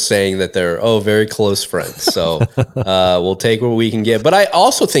than just saying that they're, very close friends. So we'll take what we can get. But I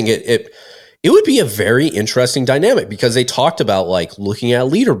also think it would be a very interesting dynamic, because they talked about like looking at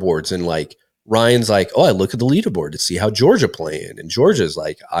leaderboards, and like Ryan's like, I look at the leaderboard to see how Georgia playing. And Georgia's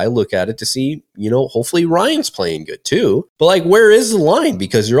like, I look at it to see, hopefully Ryan's playing good too. But like, where is the line?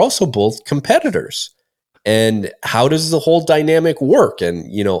 Because you're also both competitors. And how does the whole dynamic work? And,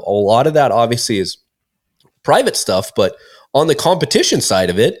 a lot of that obviously is private stuff, but on the competition side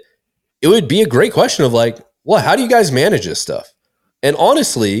of it, it would be a great question of like, well, how do you guys manage this stuff? And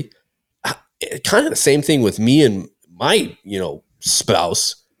honestly, kind of the same thing with me and my,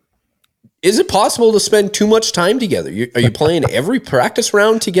 spouse. Is it possible to spend too much time together? Are you playing every practice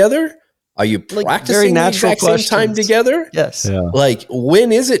round together? Are you Like, practicing very the natural exact same time questions. together? Yes. Yeah. Like,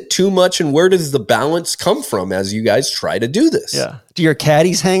 when is it too much and where does the balance come from as you guys try to do this? Yeah. Do your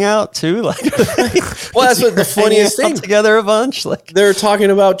caddies hang out too? Like, Well, that's what the funniest hanging out thing. together a bunch. Like, They're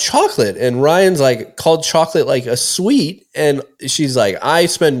talking about chocolate, and Ryan's like called chocolate like a sweet, and she's like, I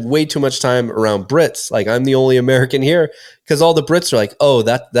spend way too much time around Brits. Like, I'm the only American here, because all the Brits are like, oh,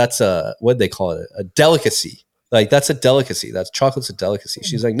 that's a, what'd they call it? A delicacy. Like, that's a delicacy. That's chocolate's a delicacy.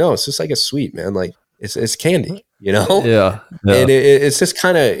 She's like, no, it's just like a sweet, man. Like, it's candy, you know? Yeah. And it's just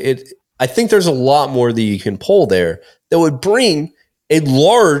kind of it. I think there's a lot more that you can pull there that would bring a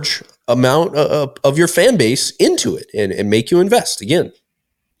large amount of your fan base into it and make you invest again.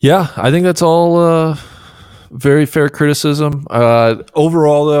 Yeah, I think that's all very fair criticism.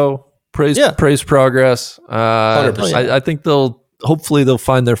 Overall, though, praise progress. 100%. I think hopefully they'll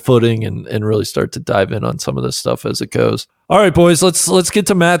find their footing and really start to dive in on some of this stuff as it goes. All right, boys, let's get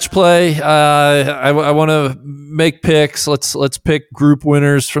to match play. I want to make picks. Let's pick group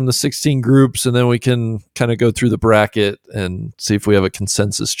winners from the 16 groups, and then we can kind of go through the bracket and see if we have a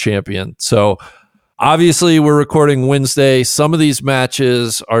consensus champion. So obviously we're recording Wednesday. Some of these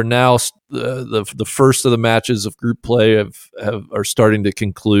matches are now the first of the matches of group play are starting to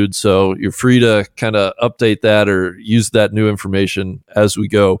conclude. So you're free to kind of update that or use that new information as we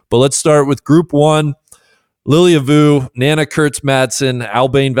go. But let's start with group 1. Lilia Vu, Nana Kurtz-Madsen,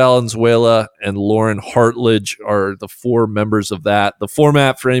 Albane Valenzuela, and Lauren Hartledge are the 4 members of that. The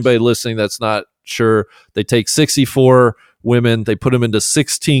format, for anybody listening that's not sure, they take 64 women, they put them into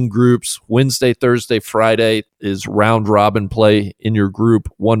 16 groups. Wednesday, Thursday, Friday is round robin play in your group.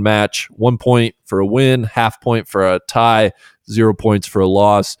 1 match, 1 point for a win, half point for a tie, 0 points for a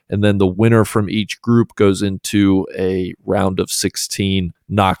loss. And then the winner from each group goes into a round of 16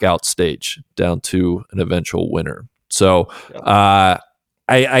 knockout stage down to an eventual winner. So I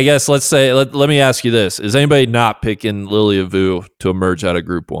guess let me ask you this. Is anybody not picking Lilia Vu to emerge out of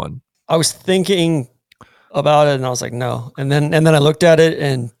group 1? I was thinking about it and I was like, no. And then I looked at it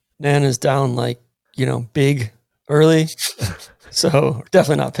and Nana's down big early. So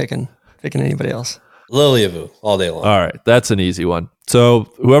definitely not picking anybody else. Lilia Vu all day long. All right, that's an easy one.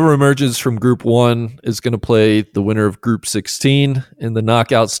 So whoever emerges from group 1 is going to play the winner of group 16 in the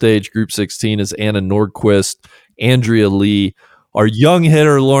knockout stage. Group 16 is Anna Nordquist, Andrea Lee, our young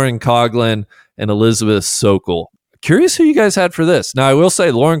hitter Lauren Coughlin, and Elizabeth Sokol. Curious who you guys had for this. Now, I will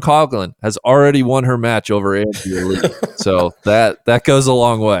say Lauren Coughlin has already won her match over Andrea Lee. So that goes a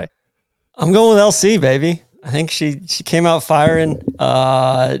long way. I'm going with LC, baby. I think she came out firing.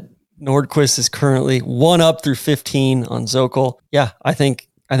 Nordquist is currently 1 up through 15 on Zokol. Yeah, I think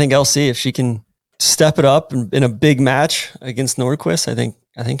LC, if she can step it up in a big match against Nordquist, I think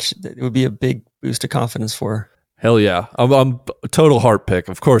it would be a big boost of confidence for her. Hell yeah. I'm a total heart pick.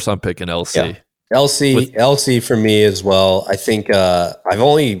 Of course I'm picking LC. Yeah. LC for me as well. I think I've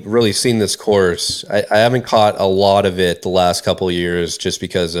only really seen this course. I haven't caught a lot of it the last couple of years just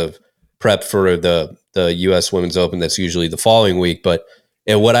because of prep for the U.S. Women's Open that's usually the following week. But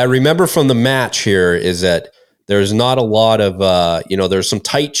what I remember from the match here is that there's not a lot of, there's some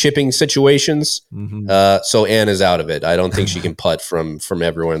tight chipping situations. Mm-hmm. So Anna's out of it. I don't think she can putt from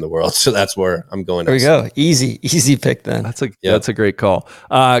everywhere in the world. So that's where I'm going. There we go. Easy pick then. That's a great call.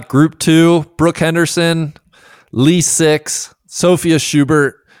 Group 2, Brooke Henderson, Lee Six, Sophia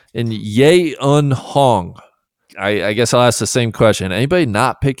Schubert, and Ye-Un Hong. I guess I'll ask the same question. Anybody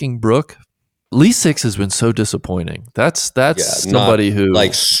not picking Brooke? Lee Six has been so disappointing. That's somebody who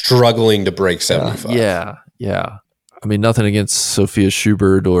struggling to break 75. Yeah. I mean, nothing against Sophia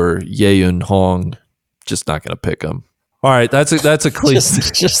Schubert or Ye-Un Hong. Just not going to pick them. All right, that's a clean.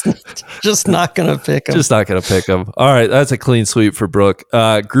 just not going to pick them. Just not going to pick them. All right, that's a clean sweep for Brooke.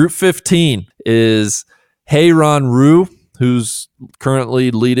 Group 15 is Hye-Ron Ryu, who's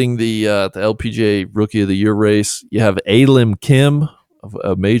currently leading the LPGA Rookie of the Year race. You have A-Lim Kim,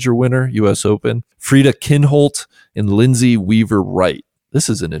 a major winner, U.S. Open, Frida Kinholt, and Lindsay Weaver-Wright. This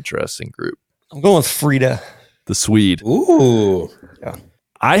is an interesting group. I'm going with Frida. The Swede. Ooh. Yeah.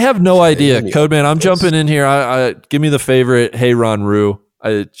 I have no idea. Codeman, I'm jumping in here. I give me the favorite, Hye-Ron Ryu.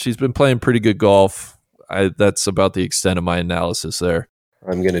 She's been playing pretty good golf. That's about the extent of my analysis there.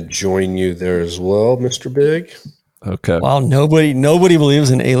 I'm going to join you there as well, Mr. Big. Okay. Wow, nobody believes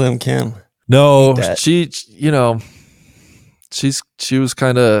in A-Lim Kim. No, she was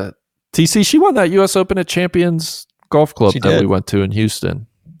kind of TC. She won that U.S. Open at Champions Golf Club that we went to in Houston.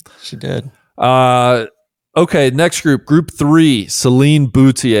 She did. Okay, next group 3, Celine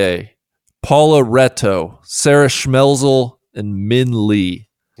Boutier, Paula Reto, Sarah Schmelzel, and Min Lee.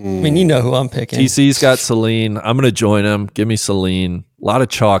 I mean, you know who I'm picking. TC's got Celine. I'm going to join him. Give me Celine. A lot of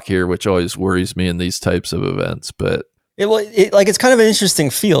chalk here, which always worries me in these types of events. But it's kind of an interesting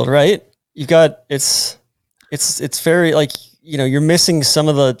field, right? You've got it's very like, you know, you're missing some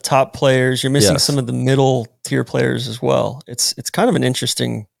of the top players. You're missing some of the middle tier players as well. It's kind of an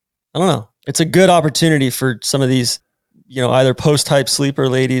interesting. I don't know. It's a good opportunity for some of these, you know, either post-hype sleeper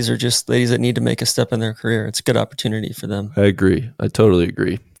ladies or just ladies that need to make a step in their career. It's a good opportunity for them. I agree. I totally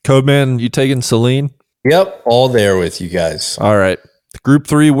agree. Codeman, you taking Celine? Yep, all there with you guys. All right. The Group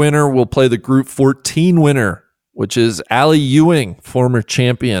 3 winner will play the Group 14 winner, which is Allie Ewing, former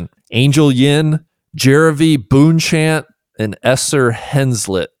champion, Angel Yin, Jeremy Boonchant, and Esther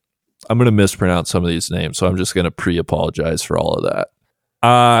Henslet. I'm going to mispronounce some of these names, so I'm just going to pre-apologize for all of that.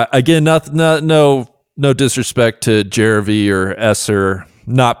 Again, no disrespect to Jeremy or Esther.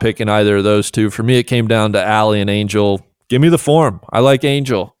 Not picking either of those two. For me, it came down to Allie and Angel. Give me the form. I like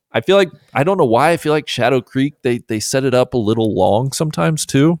Angel. I feel like, I don't know why, I feel like Shadow Creek, they set it up a little long sometimes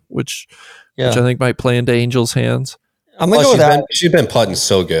too, which I think might play into Angel's hands. I'm going to go with that. She's been putting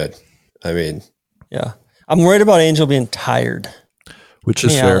so good. I mean, yeah. I'm worried about Angel being tired. Which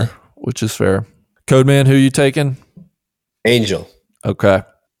is fair. Which is fair. Codeman, who you taking? Angel. Okay.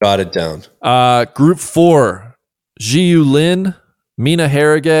 Got it down. Group 4, Jiu Lin, Mina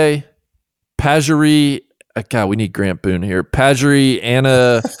Haragay, Pajari. God, we need Grant Boone here. Pajari,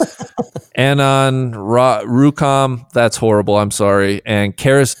 Anon Rukam. That's horrible. I'm sorry. And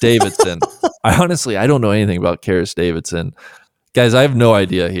Karis Davidson. I don't know anything about Karis Davidson. Guys, I have no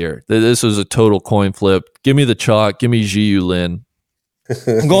idea here. This was a total coin flip. Give me the chalk. Give me Jiu Lin.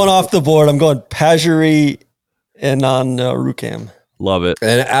 I'm going off the board. I'm going Pajari and on Rukam. Love it.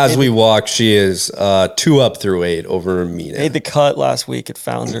 And as we walk, she is 2 up through 8 over Mina. Made the cut last week at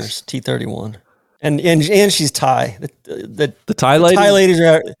Founders T31, and she's Thai. The Thai ladies. Thai ladies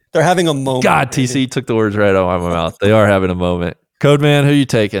they're having a moment. God, TC took the words right out of my mouth. They are having a moment. Codeman, who you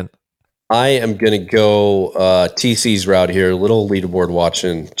taking? I am going to go TC's route here. A little leaderboard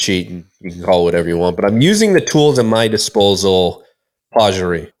watching, cheating. You can call it whatever you want, but I'm using the tools at my disposal.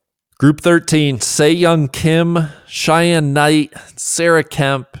 Pajari. Group 13, Se-Young Kim, Cheyenne Knight, Sarah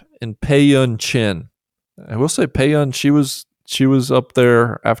Kemp, and Pei-Yun Chin. I will say Pei-Yun, she was up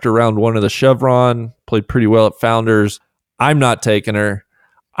there after round 1 of the Chevron, played pretty well at Founders. I'm not taking her.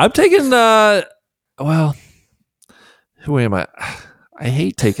 I'm taking, who am I? I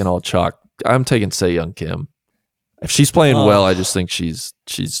hate taking all chalk. I'm taking Se-Young Kim. If she's playing well, I just think she's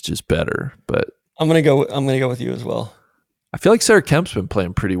just better. But I'm gonna go with you as well. I feel like Sarah Kemp's been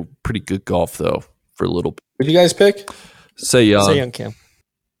playing pretty good golf though for a little bit. What did you guys pick? Se-Young Kim.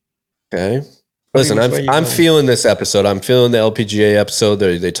 Okay. Listen, I'm feeling this episode. I'm feeling the LPGA episode.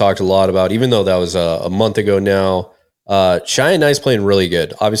 They talked a lot about, even though that was a month ago now. Cheyenne Knight's playing really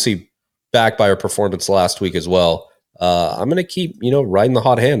good. Obviously, backed by her performance last week as well. I'm going to keep, riding the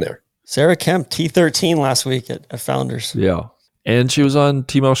hot hand there. Sarah Kemp, T13 last week at Founders. Yeah. And she was on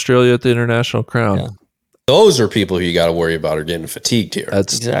Team Australia at the International Crown. Yeah. Those are people who you got to worry about are getting fatigued here.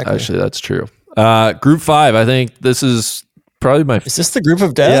 That's true. Group 5, I think this is probably Is this the group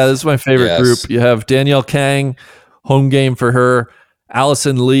of death? Yeah, this is my favorite group. You have Danielle Kang, home game for her,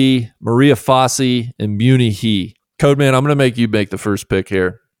 Allison Lee, Maria Fossey, and Muni He. Codeman, I'm going to make you make the first pick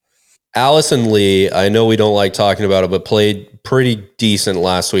here. Allison Lee, I know we don't like talking about it, but played pretty decent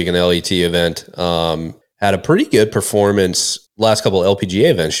last week in the LET event. Had a pretty good performance last couple of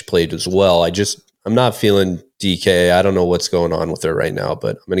LPGA events she played as well. I'm not feeling DK. I don't know what's going on with her right now,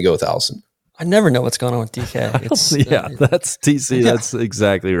 but I'm going to go with Allison. I never know what's going on with DK. That's TC. Yeah. That's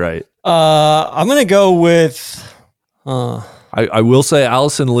exactly right. I'm going to go with... I will say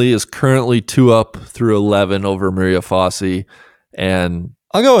Allison Lee is currently 2 up through 11 over Maria Fossey, and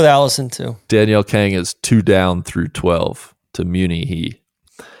I'll go with Allison too. Danielle Kang is 2 down through 12 to Muni He.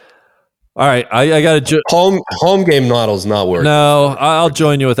 All right, I got to home game model's not working. No, I'll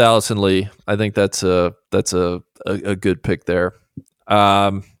join you with Allison Lee. I think that's a good pick there.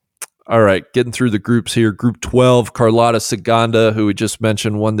 All right, getting through the groups here. Group 12, Carlotta Saganda, who we just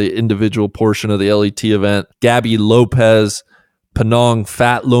mentioned, won the individual portion of the LET event. Gabby Lopez, Panong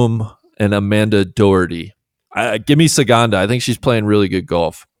Fatlum, and Amanda Doherty. Give me Saganda. I think she's playing really good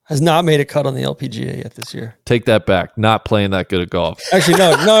golf. Has not made a cut on the LPGA yet this year. Take that back. Not playing that good at golf. Actually,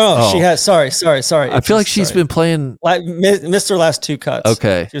 no. Oh. She has. Sorry. I feel like she's been playing. Missed her last 2 cuts.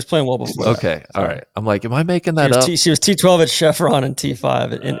 Okay. She was playing well before. Okay. All right. I'm like, am I making that up? She was T12 at Chevron and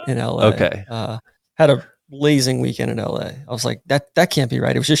T5 in LA. Okay. Had a blazing weekend in LA. I was like, that can't be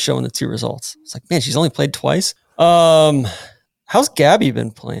right. It was just showing the 2 results. It's like, man, she's only played twice. How's Gabby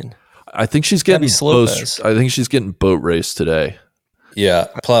been playing? I think she's getting boat race today. Yeah,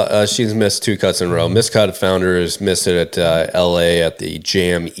 she's missed 2 cuts in a row. Miscut Founders missed it at LA at the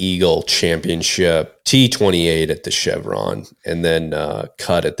Jam Eagle Championship, T28 at the Chevron, and then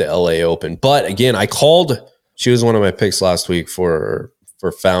cut at the LA Open. But again, she was one of my picks last week for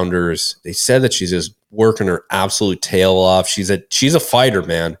Founders. They said that she's just working her absolute tail off. She's a fighter,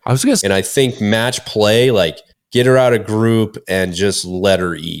 man. And I think match play, like get her out of group and just let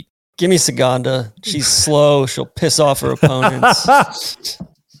her eat. Give me Saganda. She's slow. She'll piss off her opponents.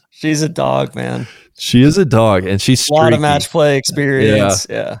 She's a dog, man. She is a dog, and she's streaky. A lot of match play experience.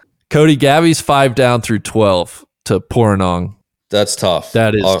 Yeah. Cody, Gabby's 5 down through 12 to Poranong. That's tough.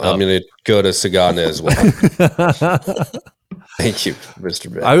 That is tough. I'm going to go to Saganda as well. Thank you,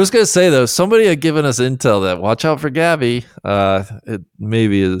 Mr. Ben. I was going to say, though, somebody had given us intel that watch out for Gabby. It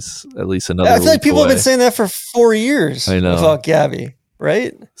maybe is at least another I feel like people away. have been saying that for 4 years. I know. About Gabby,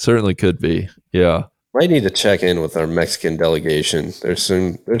 right? Certainly could be. Yeah. Might need to check in with our Mexican delegation. There's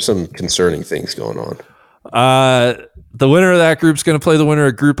some concerning things going on. The winner of that group is going to play the winner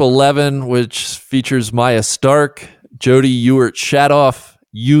of Group 11, which features Maya Stark, Jody Ewart-Shadoff,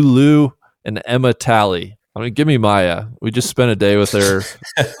 Yu Lu, and Emma Talley. I mean, give me Maya. We just spent a day with her.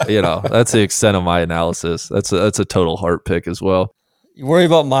 That's the extent of my analysis. That's a total heart pick as well. You worry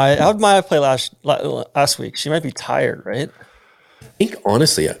about Maya. How did Maya play last week? She might be tired, right? I think,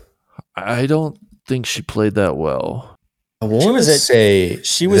 honestly, I don't think she played that well. I want to say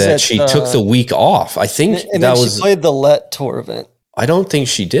she took the week off. I think and then she played the Let Tour event. I don't think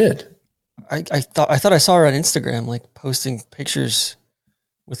she did. I thought I saw her on Instagram, like posting pictures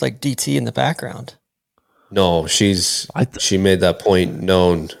with like DT in the background. No, she made that point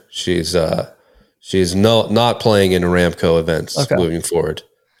known. She's not playing in Aramco events moving forward.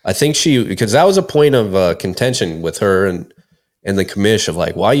 I think because that was a point of contention with her and the commish of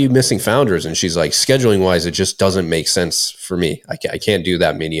like, why are you missing Founders? And she's like, scheduling wise, it just doesn't make sense for me. I can't do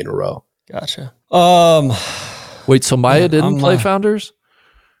that many in a row. Gotcha. Wait, so Maya didn't play Founders?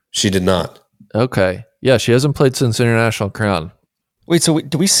 She did not. Okay. Yeah, she hasn't played since International Crown. Wait, so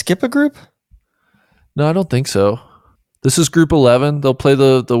do we skip a group? No, I don't think so. This is Group 11. They'll play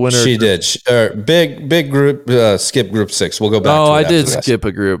the winner. She did. Big group. Skip Group 6. We'll go back. Oh, I did skip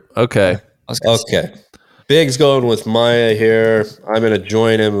a group. Okay. Okay. Big's going with Maya here. I'm going to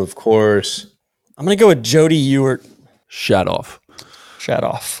join him, of course. I'm going to go with Jody Ewart. Shadoff.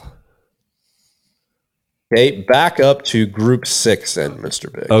 Okay, back up to Group 6 then, Mr.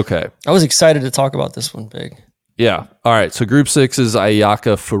 Big. Okay. I was excited to talk about this one, Big. Yeah. All right. So Group 6 is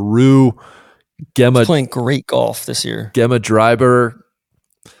Ayaka Faru, Gemma. She's playing great golf this year. Gemma Drybaugh.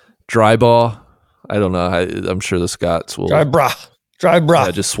 I don't know. I'm sure the Scots will. Drybaugh.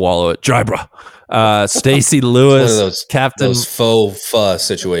 Yeah, just swallow it. Drybaugh. Stacy Lewis, one of captain. Those faux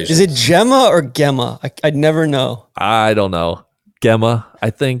situations. Is it Gemma or Gemma? I'd never know. I don't know. Gemma. I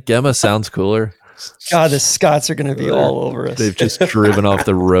think Gemma sounds cooler. God, the Scots are going to be all over us. They've just driven off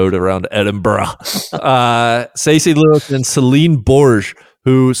the road around Edinburgh. Stacey Lewis and Celine Borge,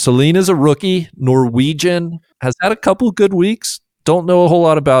 who Celine is a rookie, Norwegian, has had a couple good weeks. Don't know a whole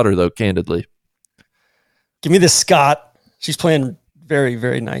lot about her, though, candidly. Give me the Scot. She's playing very,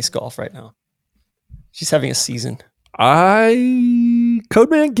 very nice golf right now. She's having a season.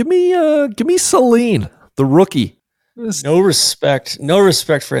 Codeman, give me Celine, the rookie. No respect for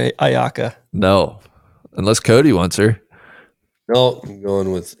Ayaka. No, unless Cody wants her. No, I'm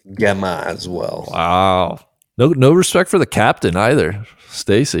going with Gemma as well. Wow. No respect for the captain either,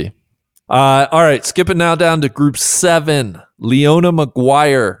 Stacy. All right, skipping now down to Group 7. Leona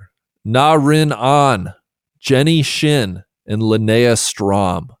McGuire, Na Rin An, Jenny Shin, and Linnea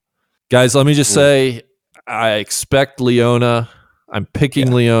Strom. Guys, let me just say, I expect Leona. I'm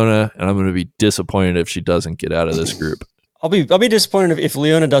picking Leona, and I'm going to be disappointed if she doesn't get out of this group. I'll be disappointed if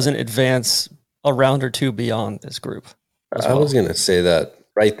Leona doesn't advance a round or two beyond this group. I was going to say that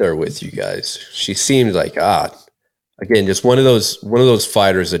right there with you guys. She seemed like again, just one of those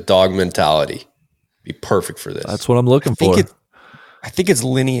fighters, a dog mentality. Be perfect for this. That's what I'm looking for. I think it's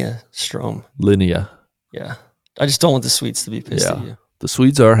Linnea Strom. Linnea. Yeah. I just don't want the Swedes to be pissed at you. The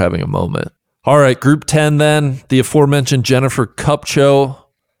Swedes are having a moment. All right, Group 10 then. The aforementioned Jennifer Kupcho,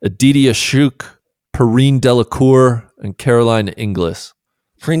 Aditya Shuk, Perrine Delacour, and Caroline Inglis.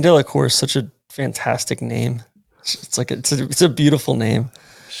 Perrine Delacour is such a fantastic name. It's a beautiful name.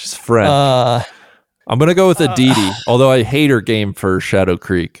 She's French. I'm going to go with Aditi, although I hate her game for Shadow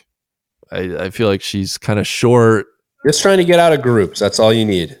Creek. I feel like she's kind of short. Just trying to get out of groups. That's all you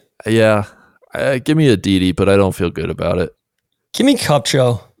need. Yeah. Give me Aditi, but I don't feel good about it. Give me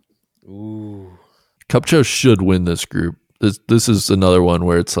Kupcho. Ooh. Kupcho should win this group. This is another one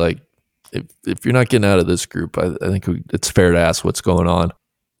where it's like if you're not getting out of this group, I think it's fair to ask what's going on.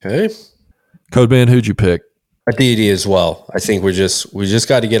 Okay. Codeman, who'd you pick? Aditi as well. I think we just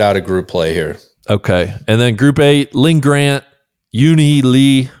got to get out of group play here. Okay. And then Group 8, Lynn Grant, Yoonhee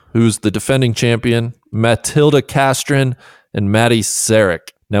Lee, who's the defending champion, Matilda Castron, and Maddie Zarek.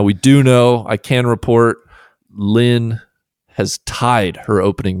 Now, we do know, I can report, Lynn has tied her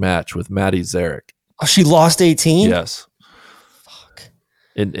opening match with Maddie Zarek. Oh, she lost 18? Yes. Fuck.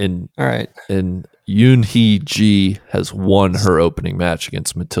 All right. And Yoonhee G has won her opening match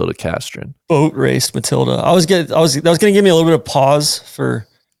against Matilda Castron. Boat raced Matilda. That was going to give me a little bit of pause for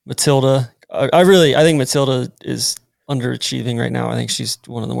Matilda. I think Matilda is underachieving right now. I think she's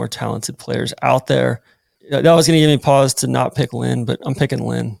one of the more talented players out there. That was going to give me pause to not pick Lynn, but I'm picking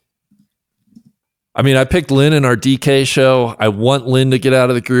Lynn. I mean, I picked Lynn in our DK show. I want Lynn to get out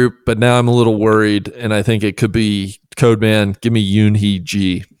of the group, but now I'm a little worried, and I think it could be Codeman. Give me Yoonhee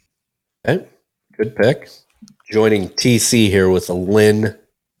G. Okay, good pick. Joining TC here with a Lynn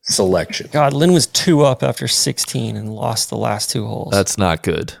selection. God, Lynn was 2 up after 16 and lost the last 2 holes. That's not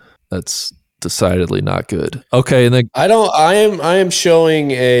good. That's decidedly not good. Okay, and then I am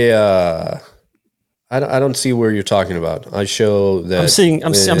showing a. I don't see where you're talking about. I show that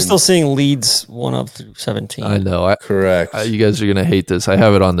I'm still seeing leads 1 up through 17. I know. Correct. You guys are gonna hate this. I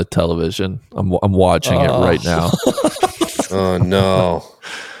have it on the television. I'm watching it right now. Oh no!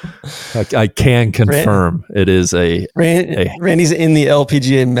 I can confirm it is Randy's in the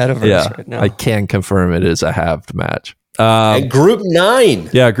LPGA metaverse right now. I can confirm it is a halved match. And Group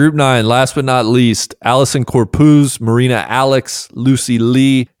 9. Yeah, Group 9. Last but not least, Allison Corpuz, Marina Alex, Lucy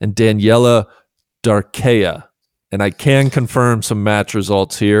Lee, and Daniela Darkea. And I can confirm some match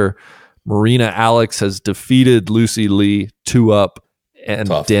results here. Marina Alex has defeated Lucy Lee 2 up, and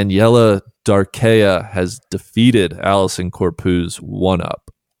Tough. Daniela Darkea has defeated Allison Corpuz 1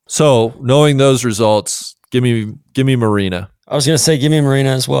 up. So, knowing those results, give me Marina. I was going to say give me Marina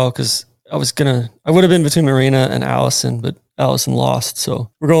as well, because I would have been between Marina and Allison, but Allison lost,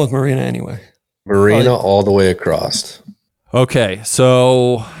 so we're going with Marina anyway. Marina all the way across. Okay,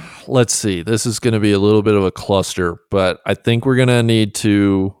 so let's see. This is going to be a little bit of a cluster, but I think we're going to need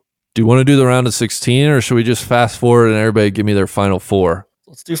to... Do you want to do the round of 16, or should we just fast forward and everybody give me their final 4?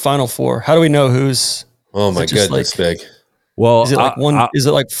 Let's do final 4. How do we know who's... Oh my goodness, big. Well, is it like is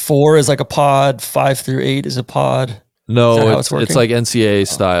it like 4 is like a pod, 5 through 8 is a pod? No, it's like NCAA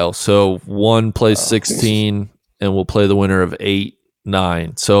style. So 1 plays 16, and we'll play the winner of 8,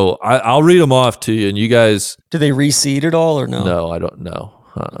 9. So I'll read them off to you, and you guys... Do they reseed it all or no? No, I don't know.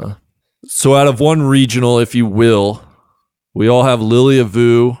 So out of 1 regional, if you will, we all have Lilia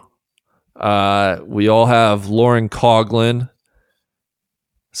Vu. We all have Lauren Coughlin.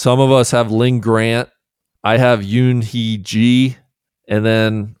 Some of us have Lynn Grant. I have Yoonhee G. And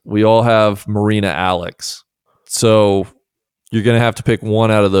then we all have Marina Alex. So you're going to have to pick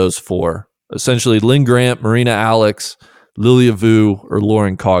one out of those 4. Essentially, Lynn Grant, Marina Alex, Lilia Vu, or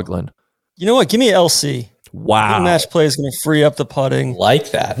Lauren Coughlin. You know what? Give me LC. Wow. The match play is going to free up the putting.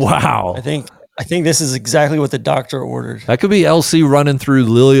 Like that. Wow. I think this is exactly what the doctor ordered. That could be LC running through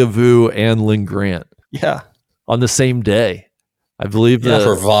Lilia Vu and Lynn Grant. Yeah. On the same day. I believe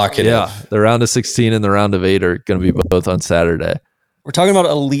provocative. Yeah, the round of 16 and the round of 8 are going to be both on Saturday. We're talking about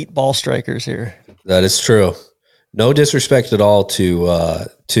elite ball strikers here. That is true. No disrespect at all to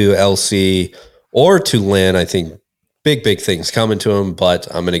LC or to Lynn. I think big things coming to him, but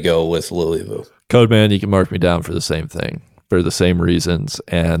I'm going to go with Lilia Vu. Codeman, you can mark me down for the same thing, for the same reasons,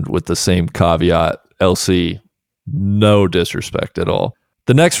 and with the same caveat. LC, no disrespect at all.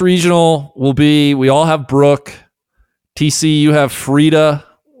 The next regional will be, we all have Brooke. TC, you have Frida,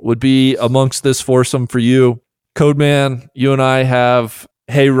 would be amongst this foursome for you. Codeman, you and I have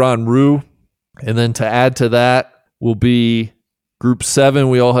Heyron Rue. And then to add to that will be Group 7,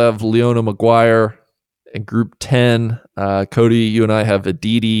 we all have Leona McGuire. And Group 10, Cody, you and I have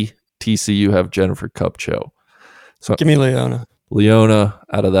Aditi. TC, you have Jennifer Kupcho. So give me Leona. Leona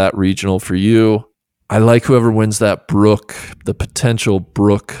out of that regional for you. I like whoever wins that the potential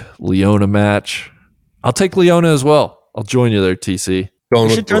Brooke-Leona match. I'll take Leona as well. I'll join you there, TC. We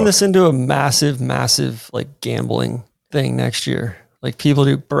should turn this into a massive like gambling thing next year. Like people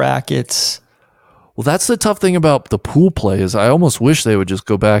do brackets. Well, that's the tough thing about the pool play is I almost wish they would just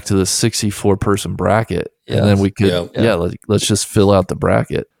go back to the 64-person bracket. Yeah. And then we could, let's just fill out the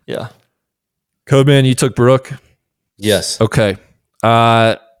bracket. Yeah. Codeman, you took Brooke? Yes. Okay.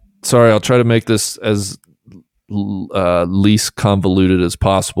 Sorry, I'll try to make this as least convoluted as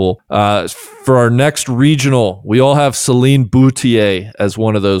possible. For our next regional, we all have Celine Boutier as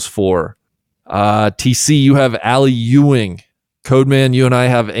one of those 4. TC, you have Allie Ewing Codeman, you and I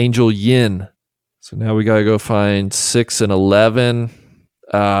have Angel Yin. So now we got to go find 6 and 11.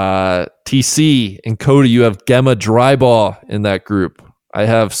 TC and Cody, you have Gemma Dryball in that group. I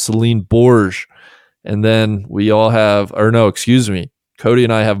have Celine Borge. And then we all have, or no, excuse me. Cody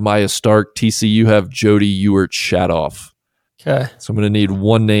and I have Maya Stark. TC, you have Jody Ewert Shadoff. Okay. So I'm going to need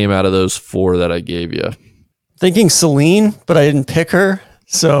one name out of those 4 that I gave you. Thinking Celine, but I didn't pick her.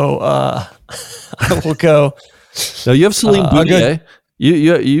 So I will go. No, you have Celine Boutier.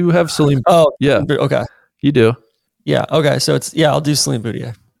 You have Celine. Oh, yeah. Okay. You do. Yeah. Okay. So I'll do Celine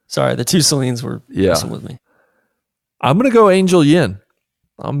Boutier. Sorry, the 2 Celines were messing with me. I'm going to go Angel Yin.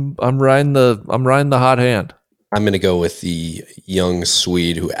 I'm riding the hot hand. I'm going to go with the young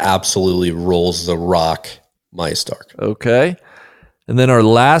Swede who absolutely rolls the rock, Maya Stark. Okay. And then our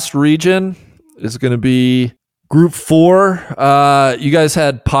last region is going to be Group 4. You guys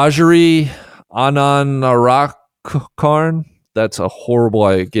had Pajari Anand Arakkarn. That's a horrible.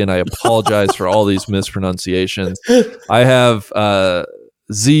 I apologize for all these mispronunciations. I have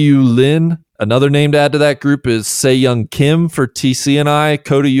Ziyu Lin. Another name to add to that group is Se-Young Kim for TC and I.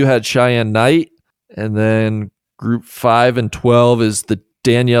 Cody, you had Cheyenne Knight. And then Group 5 and 12 is the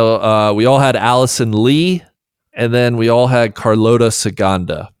Danielle. We all had Allison Lee. And then we all had Carlota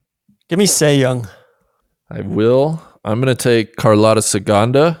Saganda. Give me Se-Young. I will. I'm going to take Carlota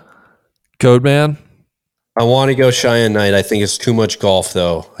Saganda. Codeman. I want to go Cheyenne Knight. I think it's too much golf,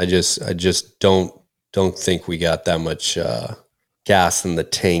 though. I just don't think we got that much gas in the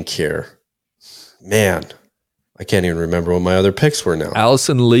tank here. Man, I can't even remember what my other picks were now.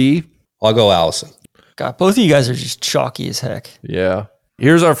 Allison Lee. I'll go Allison. God, both of you guys are just chalky as heck. Yeah.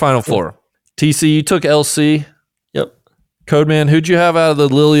 Here's our final 4. TC, you took LC. Yep. Codeman, who'd you have out of the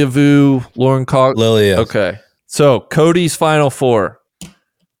Lilia Vu, Lauren Cog? Lilia. Okay. So Cody's final 4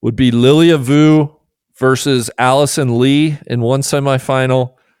 would be Lilia Vu versus Allison Lee in one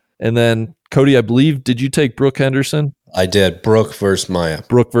semifinal. And then Cody, I believe, did you take Brooke Henderson? I did. Brooke versus Maya.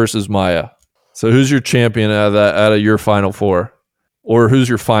 Brooke versus Maya. So who's your champion out of your final 4? Or who's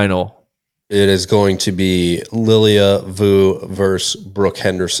your final? It is going to be Lilia Vu versus Brooke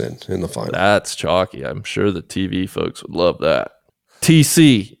Henderson in the final. That's chalky. I'm sure the TV folks would love that.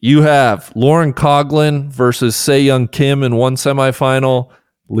 TC, you have Lauren Coughlin versus Se-Young Kim in one semifinal,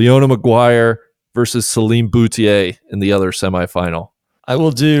 Leona Maguire versus Celine Boutier in the other semifinal. I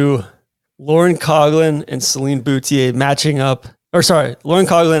will do Lauren Coughlin and Celine Boutier matching up. Lauren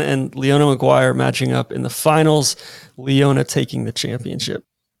Coughlin and Leona Maguire matching up in the finals. Leona taking the championship.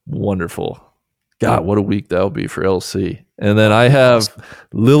 Wonderful. God, what a week that'll be for LC. And then I have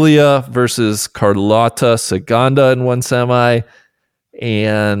Lilia versus Carlota Saganda in one semi,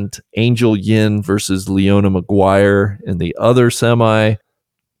 and Angel Yin versus Leona Maguire in the other semi.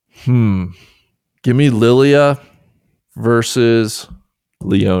 Give me Lilia versus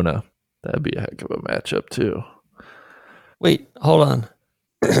Leona. That'd be a heck of a matchup too. Wait, hold on.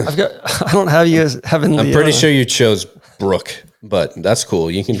 I don't have you guys having Leona. I'm pretty sure you chose Brooke, but that's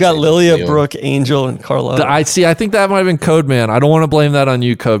cool. You got Lilia, Leona. Brooke, Angel, and Carlota. I think that might have been Codeman. I don't want to blame that on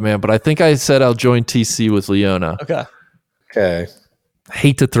you, Codeman, but I think I said I'll join TC with Leona. Okay. I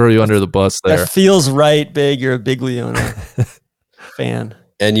hate to throw you under the bus there. That feels right, Big. You're a big Leona fan.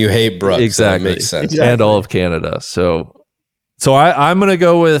 And you hate Brooke. Exactly. So that makes sense. Exactly. And all of Canada. So I'm gonna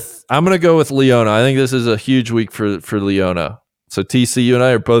go with Leona. I think this is a huge week for Leona. So TC, you and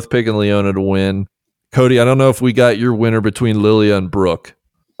I are both picking Leona to win. Cody, I don't know if we got your winner between Lilia and Brooke.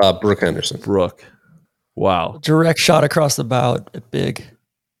 Brooke Henderson. Brooke. Wow. Direct shot across the bow at Big.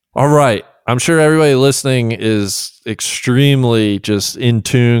 All right. I'm sure everybody listening is extremely just in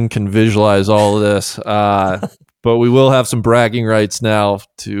tune, can visualize all of this. But we will have some bragging rights now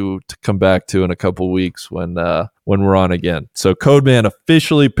to come back to in a couple weeks when we're on again. So Codeman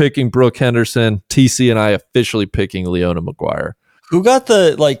officially picking Brooke Henderson, TC and I officially picking Leona Maguire. Who got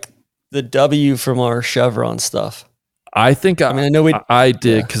the W from our Chevron stuff? I think I know I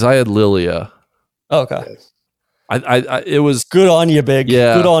did because I had Lilia. Oh, okay. I it was good on you, Big.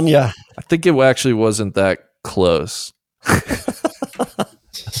 Yeah, good on you. I think it actually wasn't that close.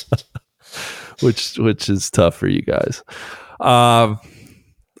 which is tough for you guys. All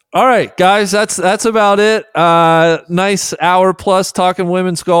right, guys, that's about it. Nice hour plus talking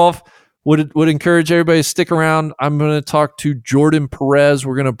women's golf. Would encourage everybody to stick around. I'm going to talk to Jordan Perez.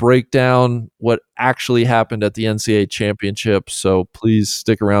 We're going to break down what actually happened at the NCAA championship. So please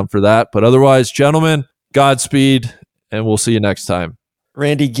stick around for that. But otherwise, gentlemen, Godspeed, and we'll see you next time.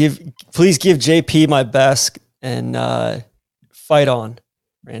 Randy, please give JP my best and fight on.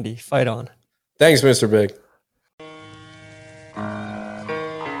 Randy, fight on. Thanks, Mr. Big.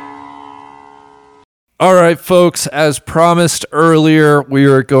 All right, folks, as promised earlier, we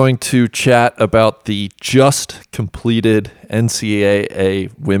are going to chat about the just completed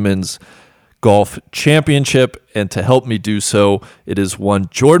NCAA Women's Golf Championship. And to help me do so, it is one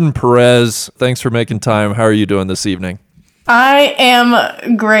Jordan Perez. Thanks for making time. How are you doing this evening? I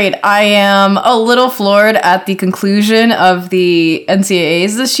am great. I am a little floored at the conclusion of the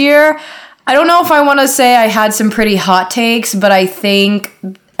NCAAs this year. I don't know if I want to say I had some pretty hot takes, but I think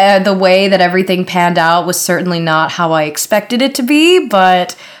the way that everything panned out was certainly not how I expected it to be,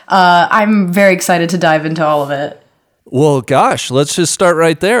 but I'm very excited to dive into all of it. Well, gosh, let's just start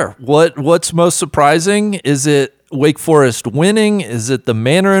right there. What's most surprising? Is it Wake Forest winning? Is it the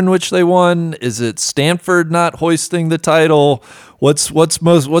manner in which they won? Is it Stanford not hoisting the title? What's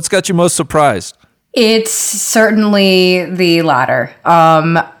got you most surprised? It's certainly the latter.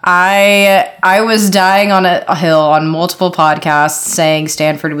 I was dying on a hill on multiple podcasts saying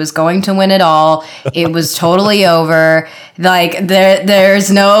Stanford was going to win it all. It was totally over. Like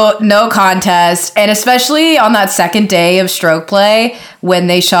there's no contest. And especially on that second day of stroke play when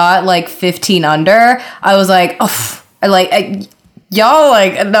they shot like 15 under, I was like, oh, y'all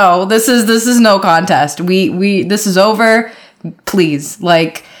like, no, this is no contest. We this is over. Please,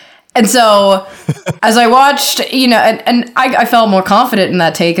 like. And so as I watched, and I felt more confident in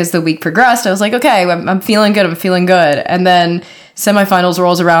that take as the week progressed. I was like, okay, I'm feeling good. I'm feeling good. And then semifinals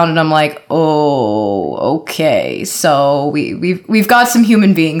rolls around and I'm like, oh, okay. So we've got some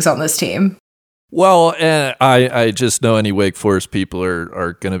human beings on this team. Well, and I just know any Wake Forest people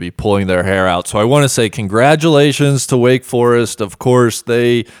are going to be pulling their hair out. So I want to say congratulations to Wake Forest. Of course,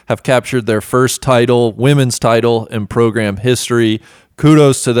 they have captured their first title, women's title in program history.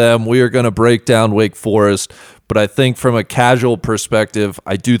 Kudos to them. We are going to break down Wake Forest, but I think from a casual perspective,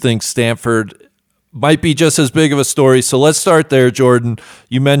 I do think Stanford might be just as big of a story. So let's start there, Jordan.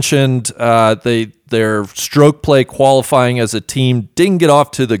 You mentioned their stroke play qualifying as a team didn't get off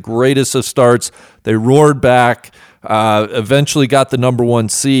to the greatest of starts. They roared back, eventually got the number one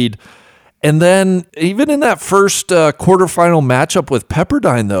seed. And then even in that first quarterfinal matchup with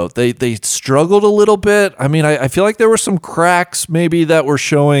Pepperdine, though, they struggled a little bit. I mean, I feel like there were some cracks maybe that were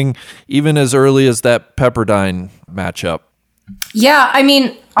showing even as early as that Pepperdine matchup. Yeah, I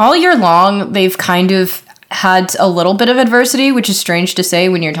mean, all year long, they've kind of had a little bit of adversity, which is strange to say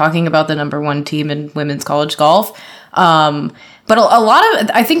when you're talking about the number one team in women's college golf. But a lot of,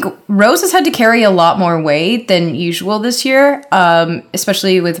 I think Rose has had to carry a lot more weight than usual this year,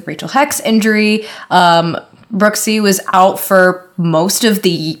 especially with Rachel Heck's injury. Brooksy was out for most of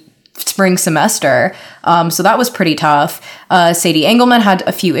the spring semester, so that was pretty tough. Sadie Engelman had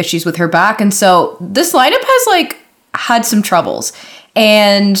a few issues with her back, and so this lineup has had some troubles.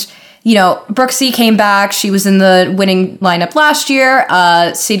 And Brooksy came back. She was in the winning lineup last year.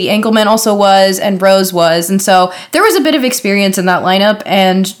 Sadie Engelman also was, and Rose was. And so there was a bit of experience in that lineup.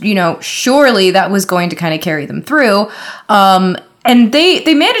 And, surely that was going to kind of carry them through. And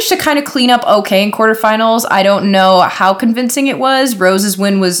they managed to kind of clean up okay in quarterfinals. I don't know how convincing it was. Rose's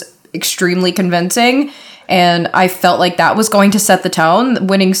win was extremely convincing. And I felt like that was going to set the tone.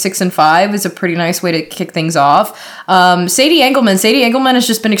 Winning 6 and 5 is a pretty nice way to kick things off. Sadie Engelman has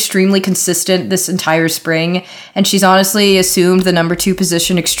just been extremely consistent this entire spring, and she's honestly assumed the number 2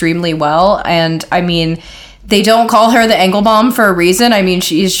 position extremely well. And I mean, they don't call her the Engelbaum for a reason. I mean,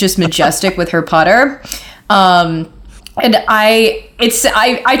 she's just majestic with her putter. And I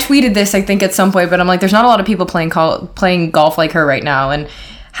tweeted this, I think, at some point, but I'm like, there's not a lot of people playing golf like her right now, and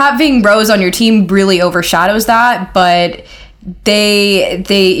having Rose on your team really overshadows that, but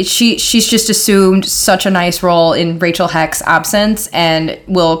she's just assumed such a nice role in Rachel Heck's absence and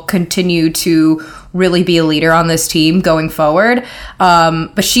will continue to really be a leader on this team going forward.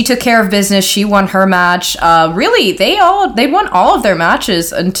 But she took care of business. She won her match. Really, they won all of their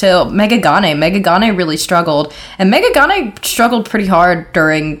matches until Megha Gane. Megha Gane really struggled, and Megha Gane struggled pretty hard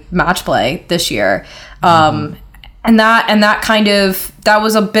during match play this year. And that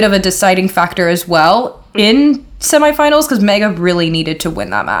was a bit of a deciding factor as well in semifinals, because Megha really needed to win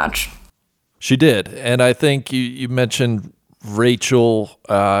that match. She did. And I think you mentioned Rachel,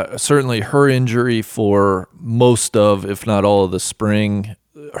 certainly her injury for most of, if not all of the spring,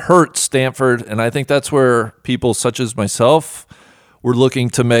 hurt Stanford. And I think that's where people such as myself were looking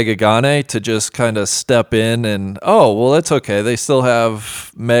to Megha Gane to just kind of step in and, oh, well, that's okay. They still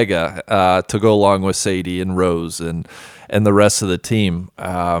have Megha to go along with Sadie and Rose and the rest of the team.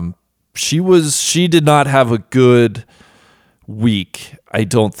 She did not have a good week, I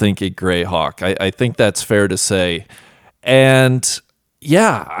don't think, at Greyhawk. I think that's fair to say. And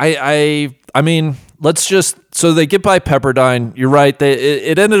yeah, I mean, let's just So they get by Pepperdine. You're right.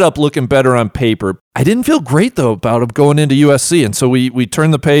 It ended up looking better on paper. I didn't feel great, though, about them going into USC. And so we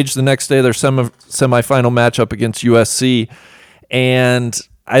turned the page the next day, their semifinal matchup against USC. And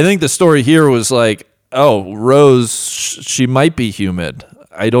I think the story here was like, oh, Rose, she might be humid.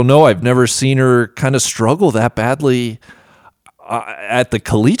 I don't know. I've never seen her kind of struggle that badly at the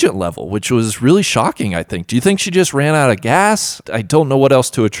collegiate level, which was really shocking, I think. Do you think she just ran out of gas? I don't know what else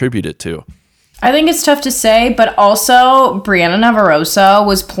to attribute it to. I think it's tough to say, but also Brianna Navarrosa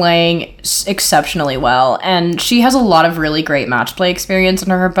was playing exceptionally well, and she has a lot of really great match play experience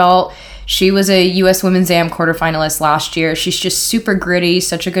under her belt. She was a U.S. Women's AM quarterfinalist last year. She's just super gritty,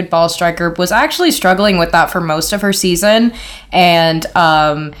 such a good ball striker, was actually struggling with that for most of her season, and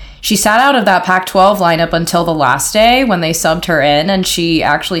she sat out of that Pac-12 lineup until the last day when they subbed her in, and she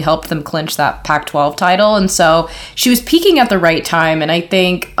actually helped them clinch that Pac-12 title, and so she was peaking at the right time, and I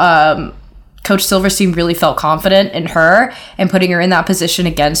think Coach Silverstein really felt confident in her and putting her in that position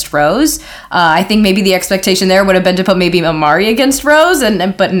against Rose. I think maybe the expectation there would have been to put maybe Amari against Rose,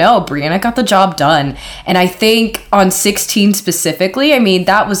 but no, Brianna got the job done. And I think on 16 specifically, I mean,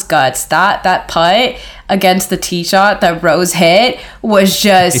 that was guts. That putt against the tee shot that Rose hit was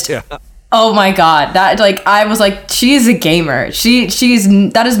just... Yeah. Oh my God, that I was like, she is a gamer.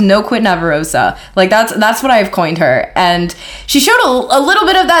 That is no quit Navarrosa. Like that's what I've coined her. And she showed a little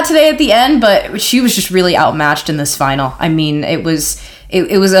bit of that today at the end, but she was just really outmatched in this final. I mean, it was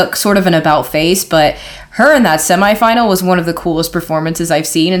a sort of an about face, but her in that semifinal was one of the coolest performances I've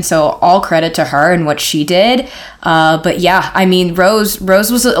seen. And so all credit to her and what she did. But yeah, I mean, Rose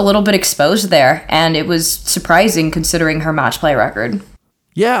was a little bit exposed there, and it was surprising considering her match play record.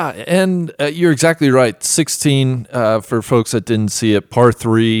 Yeah, and you're exactly right. 16, for folks that didn't see it, par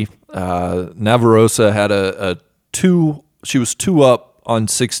 3. Navarrosa had a 2. She was 2 up on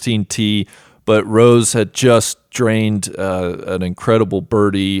 16T, but Rose had just drained an incredible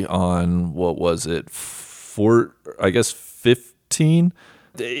birdie on, what was it, 15?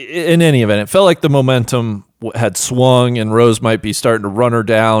 In any event, it felt like the momentum had swung and Rose might be starting to run her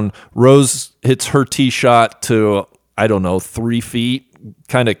down. Rose hits her tee shot to, 3 feet.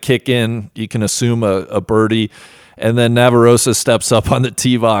 Kind of kick in, you can assume a birdie, and then Navarrosa steps up on the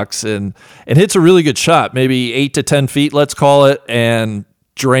tee box and hits a really good shot, maybe 8 to 10 feet, let's call it, and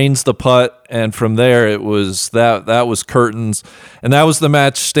drains the putt. And from there, it was that was curtains, and that was the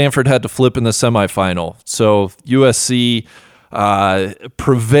match Stanford had to flip in the semifinal. So USC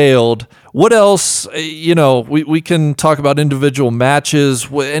prevailed. What else? We can talk about individual matches.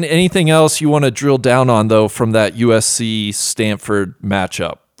 Anything else you want to drill down on, though, from that USC-Stanford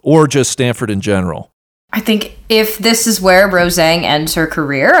matchup, or just Stanford in general? I think if this is where Rose Zhang ends her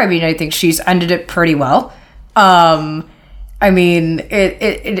career, I mean, I think she's ended it pretty well. I mean,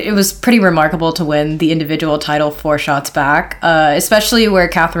 it was pretty remarkable to win the individual title 4 shots back, especially where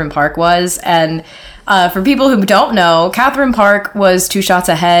Catherine Park was. And for people who don't know, Catherine Park was 2 shots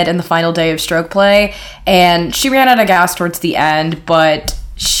ahead in the final day of stroke play, and she ran out of gas towards the end, but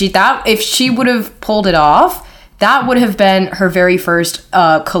if she would have pulled it off, that would have been her very first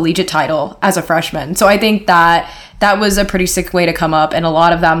collegiate title as a freshman. So I think that was a pretty sick way to come up, and a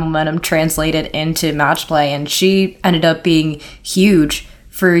lot of that momentum translated into match play, and she ended up being huge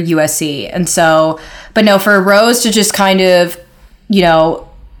for USC. And so, but no, for Rose to just kind of,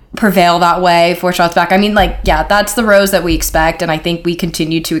 prevail that way, 4 shots back. I mean, that's the Rose that we expect, and I think we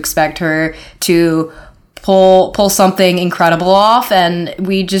continue to expect her to pull something incredible off, and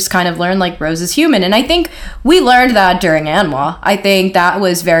we just kind of learn Rose is human. And I think we learned that during ANWA. I think that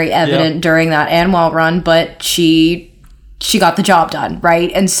was very evident during that ANWA run, but she got the job done,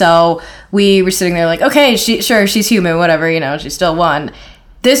 right? And so we were sitting there okay, she's human, whatever, she still won.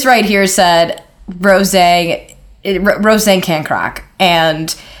 This right here said Rose Zhang can crack,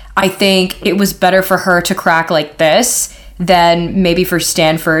 and I think it was better for her to crack like this than maybe for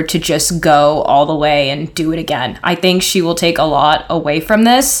Stanford to just go all the way and do it again. I think she will take a lot away from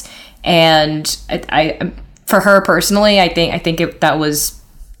this, and I for her personally, I think that was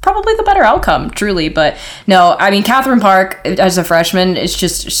probably the better outcome, truly. But no, I mean, Catherine Park as a freshman is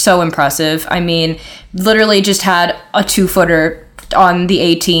just so impressive. I mean, literally just had a 2-footer on the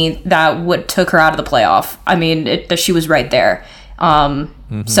 18th that took her out of the playoff. I mean, she was right there.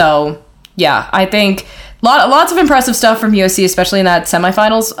 So yeah, I think lots of impressive stuff from USC, especially in that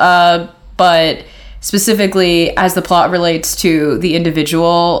semifinals. But specifically as the plot relates to the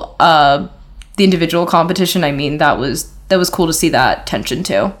individual competition, I mean, that was cool to see that tension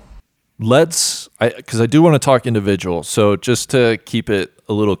too. Because I do want to talk individual. So just to keep it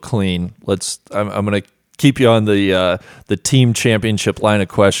a little clean, I'm going to keep you on the team championship line of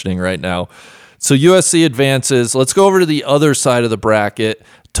questioning right now. So USC advances. Let's go over to the other side of the bracket.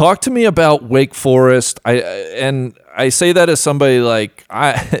 Talk to me about Wake Forest. I say that as somebody like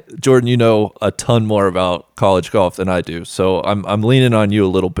Jordan, you know a ton more about college golf than I do, so I'm leaning on you a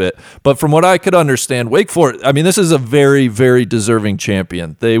little bit. But from what I could understand, Wake Forest, I mean, this is a very, very deserving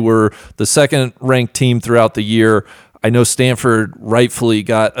champion. They were the second ranked team throughout the year. I know Stanford rightfully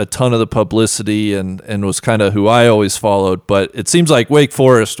got a ton of the publicity and was kind of who I always followed, but it seems like Wake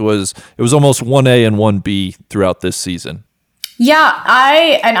Forest was almost 1A and 1B throughout this season. Yeah,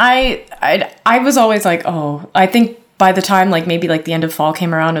 I was always like, oh, I think by the time maybe the end of fall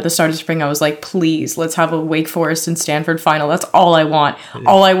came around or the start of spring, I was like, please, let's have a Wake Forest and Stanford final. That's all I want.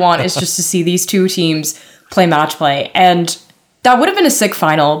 All I want is just to see these two teams play match play. And that would have been a sick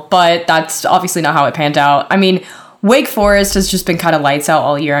final, but that's obviously not how it panned out. I mean, Wake Forest has just been kind of lights out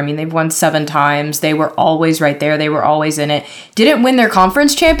all year. I mean, they've won 7 times. They were always right there. They were always in it. Didn't win their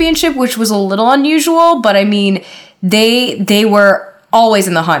conference championship, which was a little unusual, but I mean, they were always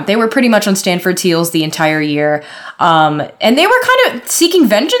in the hunt. They were pretty much on Stanford's heels the entire year. And they were kind of seeking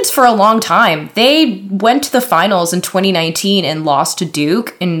vengeance for a long time. They went to the finals in 2019 and lost to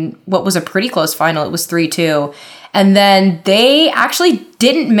Duke in what was a pretty close final. It was 3-2. And then they actually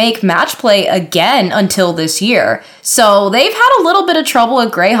didn't make match play again until this year. So they've had a little bit of trouble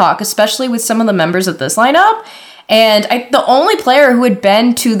at Greyhawk, especially with some of the members of this lineup. And the only player who had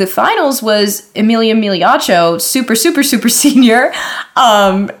been to the finals was Emilia Miliaccio, super senior.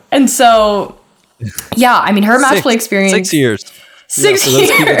 And so, yeah, I mean, her match play experience. 6 years. 6 years. So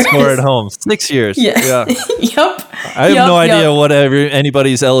let's keep it score at home. 6 years. Yeah. Yep. I have no idea what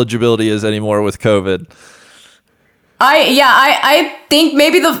anybody's eligibility is anymore with COVID. I think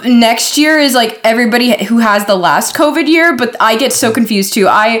maybe the next year is everybody who has the last COVID year, but I get so confused too.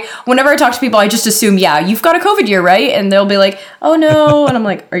 Whenever I talk to people, I just assume, yeah, you've got a COVID year, right? And they'll be like, oh no. And I'm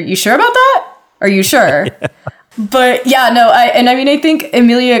like, are you sure about that? Are you sure? Yeah. But yeah, no, I think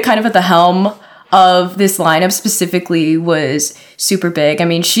Emilia kind of at the helm of this lineup specifically was super big. I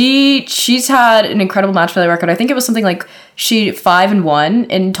mean, she's had an incredible match play record. I think it was something like she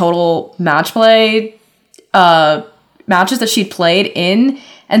 5-1 in total match play, matches that she'd played in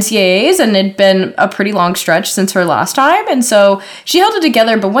NCAAs, and it'd been a pretty long stretch since her last time, and so she held it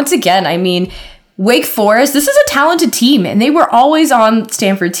together. But once again, I mean, Wake Forest, this is a talented team, and they were always on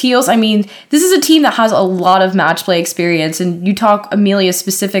Stanford's heels. I mean, this is a team that has a lot of match play experience, and you talk Amelia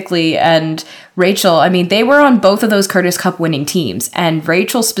specifically and Rachel, I mean, they were on both of those Curtis Cup winning teams, and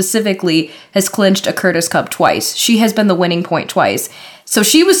Rachel specifically has clinched a Curtis Cup twice. She has been the winning point twice. So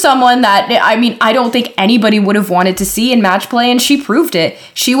she was someone that, I mean, I don't think anybody would have wanted to see in match play, and she proved it.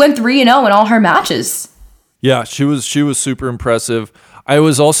 She went 3-0 in all her matches. Yeah, she was super impressive. I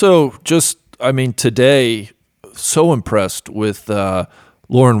was also today so impressed with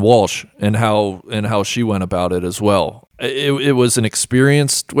Lauren Walsh and how she went about it as well. It was an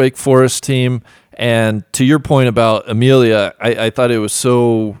experienced Wake Forest team, and to your point about Amelia, I thought it was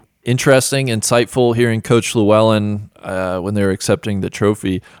so interesting, insightful hearing Coach Llewellyn when they were accepting the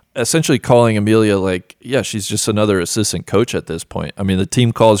trophy, essentially calling Amelia she's just another assistant coach at this point. I mean, the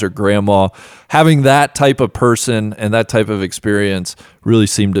team calls her grandma. Having that type of person and that type of experience really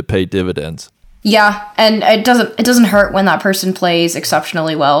seemed to pay dividends. Yeah, and it doesn't hurt when that person plays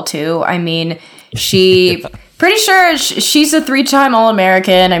exceptionally well too. I mean, she pretty sure she's a 3-time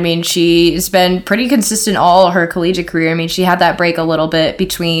All-American. I mean, she's been pretty consistent all her collegiate career. I mean, she had that break a little bit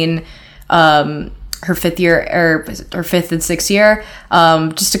between her fifth and sixth year,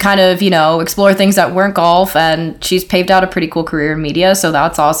 just to kind of, explore things that weren't golf. And she's paved out a pretty cool career in media, so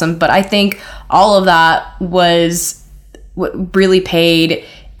that's awesome. But I think all of that was what really paid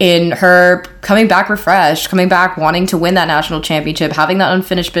in her coming back refreshed, coming back wanting to win that national championship, having that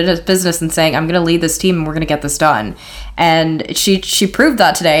unfinished business and saying, I'm going to lead this team and we're going to get this done. And she proved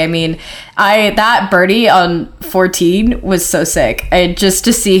that today. I mean, that birdie on 14 was so sick. And just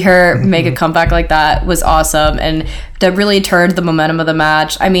to see her make a comeback like that was awesome. And that really turned the momentum of the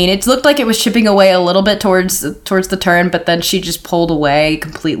match. I mean, it looked like it was chipping away a little bit towards the turn, but then she just pulled away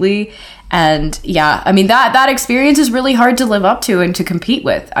completely. And yeah, I mean, that experience is really hard to live up to and to compete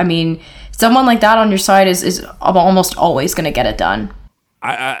with. I mean, someone like that on your side is almost always going to get it done.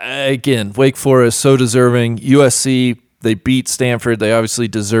 Again, Wake Forest, so deserving. USC, they beat Stanford. They obviously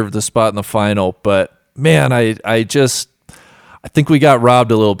deserved the spot in the final. But man, I think we got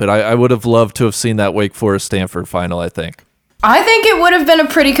robbed a little bit. I would have loved to have seen that Wake Forest Stanford final, I think. I think it would have been a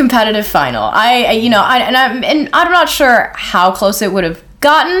pretty competitive final. I'm not sure how close it would have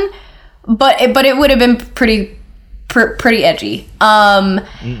gotten, but it would have been pretty edgy. I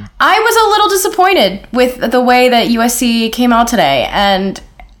was a little disappointed with the way that USC came out today, and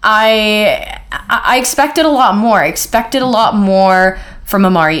I I expected a lot more. I expected a lot more from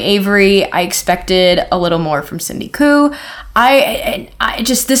Amari Avery. I expected a little more from Cindy Koo.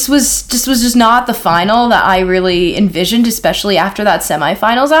 This was just not the final that I really envisioned, especially after that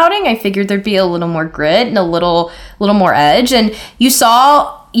semifinals outing. I figured there'd be a little more grit and a little more edge. And you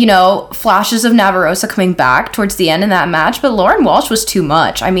saw, flashes of Navarrosa coming back towards the end in that match, but Lauren Walsh was too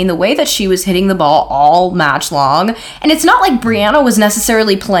much. I mean, the way that she was hitting the ball all match long, and it's not like Brianna was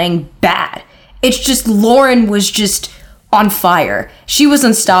necessarily playing bad. It's just Lauren was just on fire. She was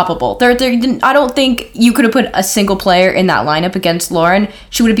unstoppable. I don't think you could have put a single player in that lineup against Lauren.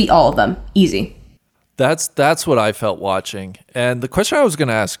 She would have beat all of them. Easy. That's what I felt watching. And the question I was going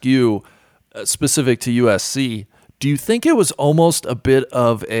to ask you, specific to USC, do you think it was almost a bit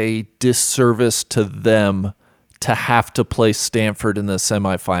of a disservice to them to have to play Stanford in the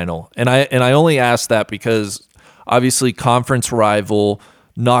semifinal? And I only ask that because obviously conference rival,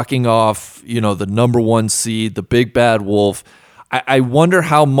 knocking off, the number one seed, the big bad wolf. I wonder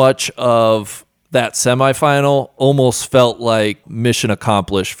how much of that semifinal almost felt like mission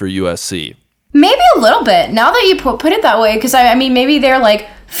accomplished for USC. Maybe a little bit. Now that you put it that way, because I mean, maybe they're like,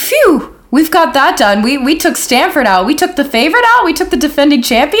 phew, we've got that done. We took Stanford out. We took the favorite out. We took the defending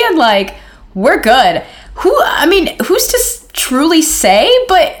champion. Like, we're good. Who's to truly say?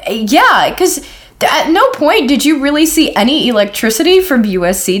 But yeah, because at no point did you really see any electricity from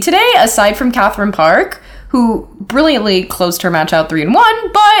USC today, aside from Catherine Park, who brilliantly closed her match out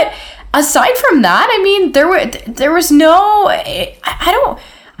 3-1. But aside from that, I mean, there was no.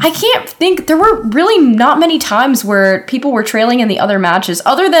 I can't think. There were really not many times where people were trailing in the other matches,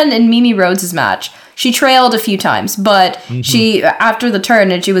 other than in Mimi Rhodes' match. She trailed a few times, but she after the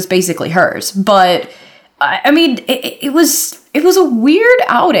turn, and she was basically hers. But I mean, it was a weird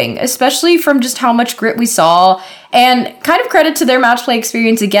outing, especially from just how much grit we saw. And kind of credit to their match play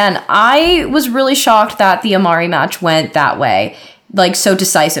experience again. I was really shocked that the Amari match went that way, like so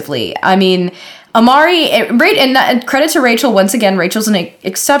decisively. I mean, Amari, and credit to Rachel once again. Rachel's an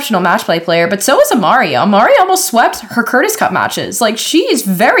exceptional match play player, but so is Amari. Amari almost swept her Curtis Cup matches. Like, she is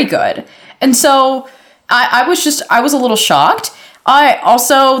very good. And so I was a little shocked.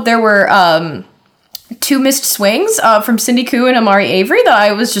 There were two missed swings from Cindy Koo and Amari Avery that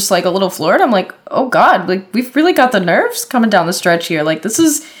I was just like a little floored. I'm like, oh God, like we've really got the nerves coming down the stretch here. Like this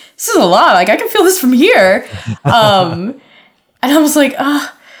is a lot. Like I can feel this from here. And I was like,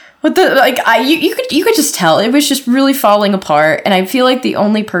 what the, like you could just tell it was just really falling apart. And I feel like the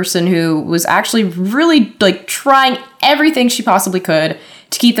only person who was actually really like trying everything she possibly could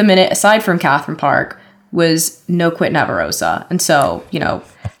to keep them in it, aside from Catherine Park, was No Quit Navarrosa. And so,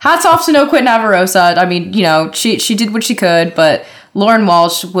 hats off to No Quit Navarrosa. I mean, she did what she could, but Lauren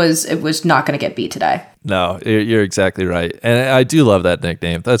Walsh was not going to get beat today. No, you're exactly right. And I do love that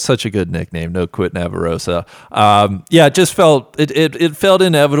nickname. That's such a good nickname, No Quit Navarrosa. It just felt, it felt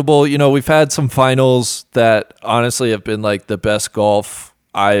inevitable. We've had some finals that honestly have been like the best golf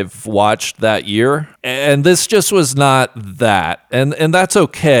I've watched that year, and this just was not that, and that's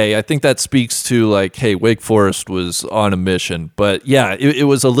okay. I think that speaks to like, hey, Wake Forest was on a mission, but yeah, it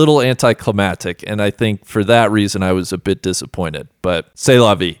was a little anticlimactic, and I think for that reason I was a bit disappointed. But c'est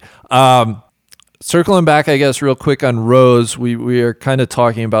la vie. Circling back, I guess, real quick on Rose, we are kind of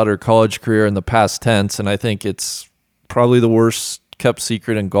talking about her college career in the past tense, and I think it's probably the worst kept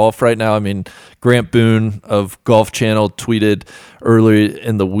secret in golf right now. I mean, Grant Boone of Golf Channel tweeted early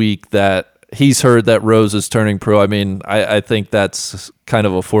in the week that he's heard that Rose is turning pro. I mean, I think that's kind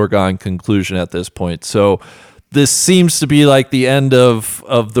of a foregone conclusion at this point. So this seems to be like the end of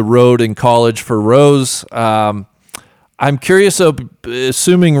the road in college for Rose. I'm curious,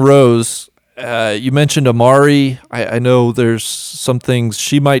 assuming Rose, you mentioned Amari. I know there's some things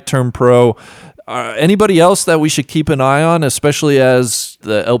she might turn pro. Anybody else that we should keep an eye on, especially as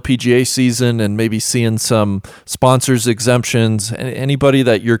the LPGA season and maybe seeing some sponsors exemptions? Anybody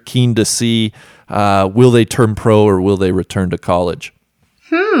that you're keen to see? Will they turn pro or will they return to college?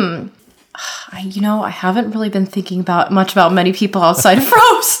 I haven't really been thinking much about many people outside of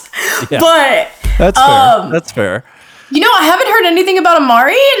Rose, Yeah, but that's fair. That's fair. I haven't heard anything about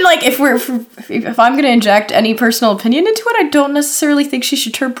Amari, and like if I'm going to inject any personal opinion into it, I don't necessarily think she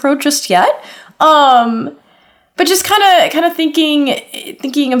should turn pro just yet. But just kind of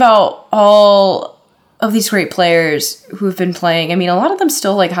thinking about all of these great players who have been playing. I mean, a lot of them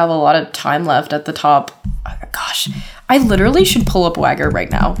still like have a lot of time left at the top. Gosh, I literally should pull up Wagger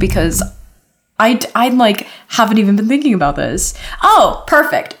right now because I like haven't even been thinking about this. Oh,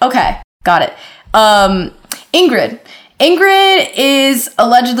 perfect. Okay, got it. Ingrid Ingrid is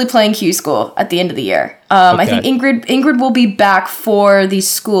allegedly playing Q school at the end of the year. I think Ingrid will be back for the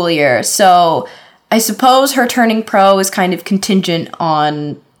school year. So I suppose her turning pro is kind of contingent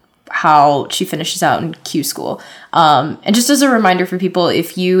on how she finishes out in Q school. And just as a reminder for people,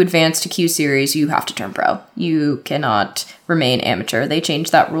 if you advance to Q series, you have to turn pro. You cannot remain amateur. They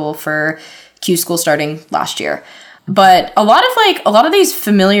changed that rule for Q school starting last year. But a lot of these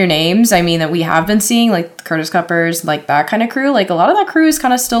familiar names, I mean, that we have been seeing, like Curtis Cuppers, like that kind of crew, like a lot of that crew is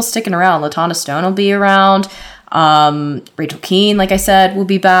kind of still sticking around. LaTonna Stone will be around. Rachel Keane, like I said, will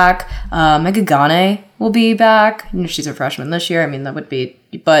be back. Mega Gane will be back. She's a freshman this year. I mean, that would be,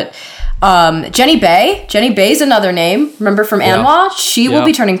 but Jenny Bay's another name. Remember from ANWA? She will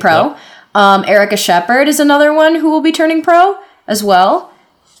be turning pro. Yep. Erica Shepard is another one who will be turning pro as well.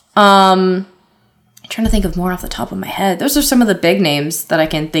 Trying to think of more off the top of my head. Those are some of the big names that I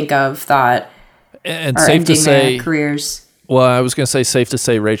can think of that and are safe to ending say their careers. Well, I was going to say safe to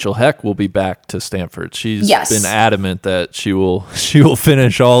say Rachel Heck will be back to Stanford. She's been adamant that she will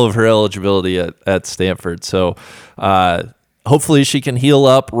finish all of her eligibility at Stanford. So hopefully she can heal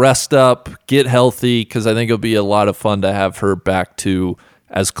up, rest up, get healthy, because I think it'll be a lot of fun to have her back to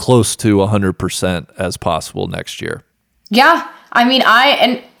as close to 100% as possible next year. Yeah. I mean,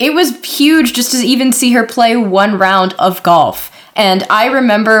 and it was huge just to even see her play one round of golf. And I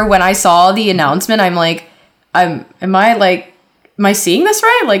remember when I saw the announcement, I'm like, am I seeing this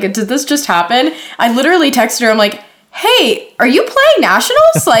right? Like, did this just happen? I literally texted her. I'm like, hey, are you playing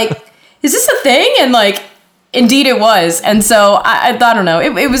nationals? Like, is this a thing? And like, indeed it was. And so I don't know.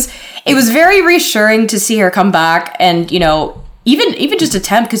 It was very reassuring to see her come back and, you know, even just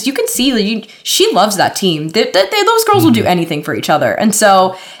attempt, because you can see she loves that team. Those girls will do anything for each other. And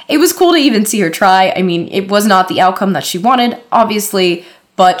so it was cool to even see her try. I mean, it was not the outcome that she wanted, obviously,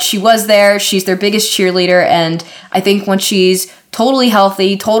 but she was there. She's their biggest cheerleader. And I think when she's totally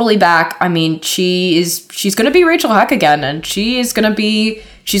healthy, totally back, I mean, she's going to be Rachel Heck again, and she's going to be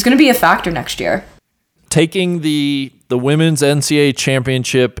a factor next year. Taking the women's NCAA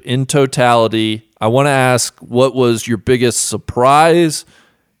championship in totality, I want to ask, what was your biggest surprise?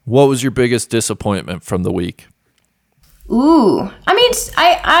 What was your biggest disappointment from the week? Ooh, I mean,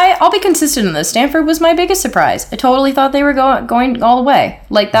 I'll be consistent in this. Stanford was my biggest surprise. I totally thought they were going all the way.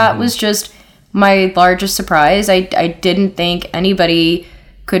 Like, that was just my largest surprise. I didn't think anybody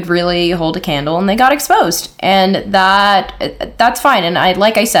could really hold a candle, and they got exposed. And that's fine. And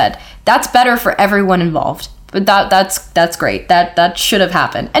like I said, that's better for everyone involved. But that's great. That should have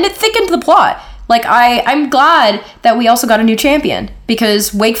happened. And it thickened the plot. Like, I'm glad that we also got a new champion,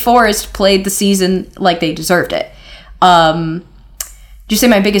 because Wake Forest played the season like they deserved it. Did you say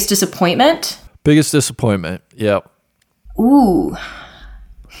my biggest disappointment? Biggest disappointment, yep. Ooh.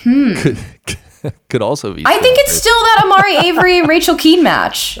 Could also be. I think it's still that Amari Avery and Rachel Keane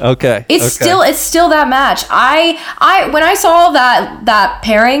match. Okay. It's still that match. I when I saw that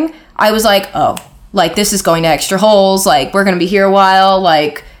pairing, I was like, oh, like, this is going to extra holes. Like, we're gonna be here a while.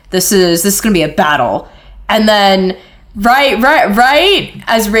 Like, this is gonna be a battle. And then right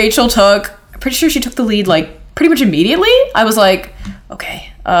as Rachel took, I'm pretty sure she took the lead like pretty much immediately. I was like,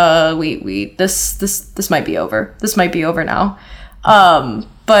 okay, this might be over. This might be over now.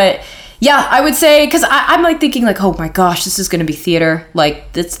 But yeah, I would say, because I'm like thinking like, oh my gosh, this is going to be theater.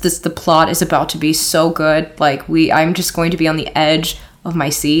 Like, the plot is about to be so good. Like, I'm just going to be on the edge of my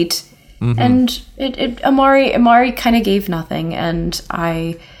seat. And Amari kind of gave nothing, and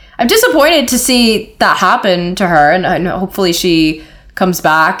I'm disappointed to see that happen to her. And hopefully she comes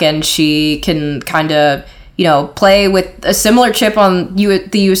back and she can kind of, you know, play with a similar chip on the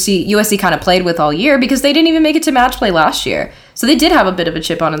USC kind of played with all year, because they didn't even make it to match play last year. So they did have a bit of a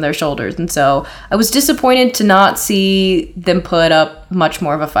chip on their shoulders. And so I was disappointed to not see them put up much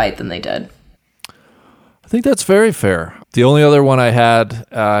more of a fight than they did. I think that's very fair. The only other one I had,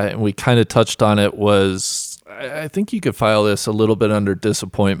 and we kind of touched on it, was I think you could file this a little bit under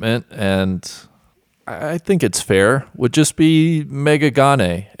disappointment, and I think it's fair, would just be Mega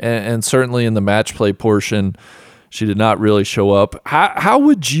Gane. And certainly in the match play portion, she did not really show up. How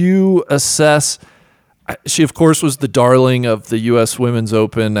would you assess? She, of course, was the darling of the U.S. Women's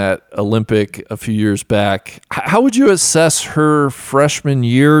Open at Olympic a few years back. How would you assess her freshman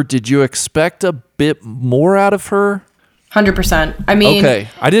year? Did you expect a bit more out of her? 100%. I mean, okay.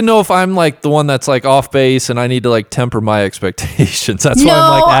 I didn't know if I'm like the one that's like off base and I need to like temper my expectations. That's why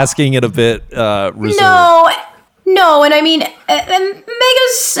I'm like asking it a bit reserved. No, and I mean,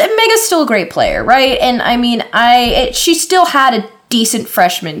 Mega's still a great player, right? And I mean, she still had a decent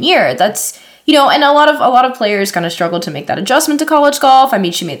freshman year. That's, and a lot of players kind of struggled to make that adjustment to college golf. I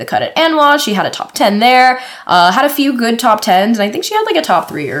mean, she made the cut at NLU. She had a top 10 there, had a few good top 10s, and I think she had like a top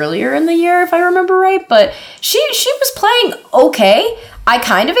 3 earlier in the year, if I remember right. But she was playing okay. I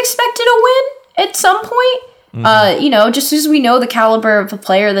kind of expected a win at some point. Just as we know the caliber of the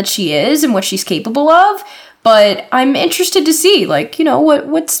player that she is and what she's capable of. But I'm interested to see,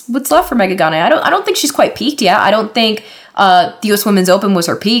 what's left for Megan Ganne. I don't think she's quite peaked yet. I don't think the U.S. Women's Open was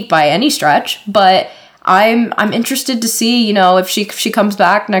her peak by any stretch. But I'm interested to see, if she comes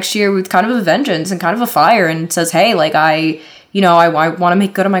back next year with kind of a vengeance and kind of a fire and says, hey, I want to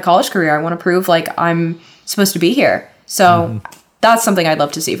make good on my college career. I want to prove I'm supposed to be here. So that's something I'd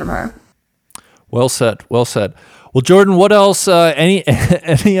love to see from her. Well said. Well said. Well, Jordan, what else?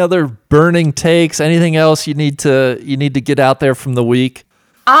 Any other burning takes? Anything else you need to get out there from the week?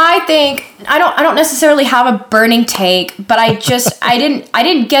 I think I don't necessarily have a burning take, but I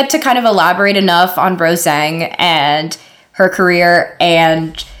didn't get to kind of elaborate enough on Rose Zhang and her career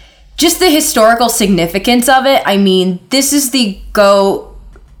and just the historical significance of it. I mean, this is the GOAT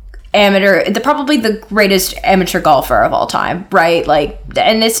amateur, probably the greatest amateur golfer of all time, right?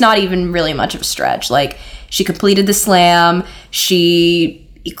 And it's not even really much of a stretch. She completed the slam. She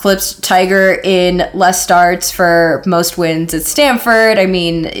eclipsed Tiger in less starts for most wins at Stanford. I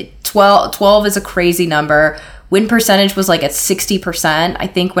mean, 12 is a crazy number. Win percentage was at 60%, I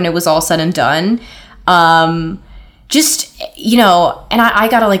think, when it was all said and done. And I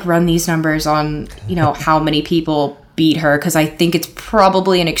gotta run these numbers on, how many people beat her, because I think it's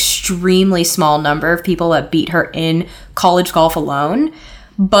probably an extremely small number of people that beat her in college golf alone.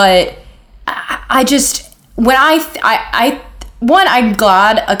 But I'm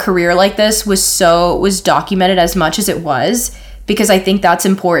glad a career like this was documented as much as it was, because I think that's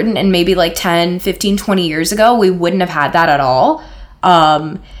important. And maybe 10, 15, 20 years ago, we wouldn't have had that at all.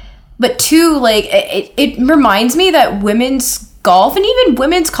 But two, it reminds me that women's golf, and even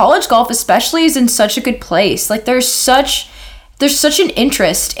women's college golf especially, is in such a good place. There's such an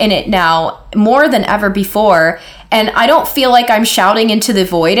interest in it now, more than ever before. And I don't feel like I'm shouting into the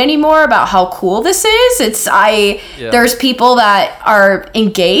void anymore about how cool this is. There's people that are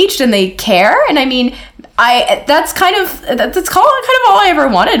engaged and they care. And I mean, that's kind of all I ever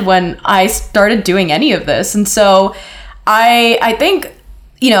wanted when I started doing any of this. And so I think,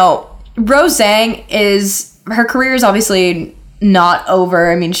 Rose Zhang her career is obviously not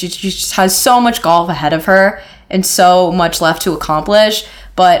over. I mean, she just has so much golf ahead of her and so much left to accomplish.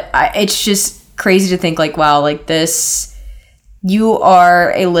 But it's just crazy to think this, you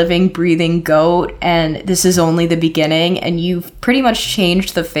are a living, breathing GOAT, and this is only the beginning, and you've pretty much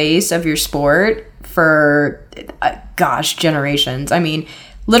changed the face of your sport for, generations. I mean,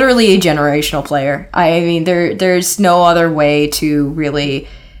 literally a generational player. I mean, there's no other way to really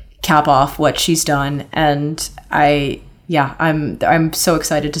cap off what she's done, and I'm so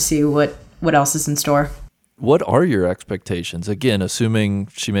excited to see what else is in store. What are your expectations? Again, assuming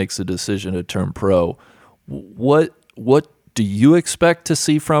she makes a decision to turn pro, what do you expect to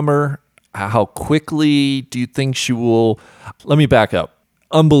see from her? How quickly do you think she will? Let me back up.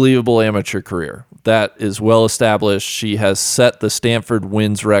 Unbelievable amateur career. That is well established. She has set the Stanford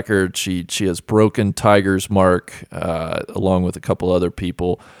wins record. She has broken Tiger's mark along with a couple other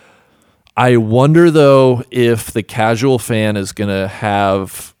people. I wonder, though, if the casual fan is going to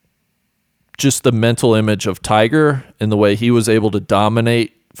have just the mental image of Tiger and the way he was able to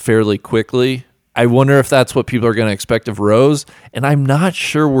dominate fairly quickly. I wonder if that's what people are going to expect of Rose, and I'm not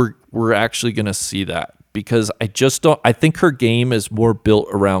sure we're actually going to see that, because I think her game is more built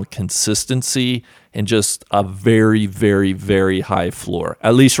around consistency and just a very, very, very high floor,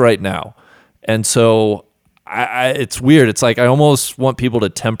 at least right now. And so it's weird. It's I almost want people to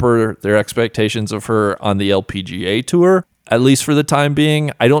temper their expectations of her on the LPGA tour, at least for the time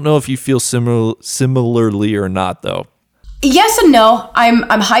being. I don't know if you feel similarly or not, though. Yes and no. I'm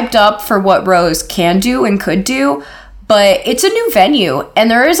hyped up for what Rose can do and could do, but it's a new venue,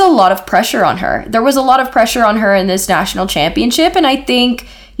 and there is a lot of pressure on her. There was a lot of pressure on her in this national championship, and I think,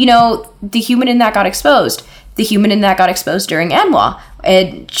 the human in that got exposed. The human in that got exposed during NLU.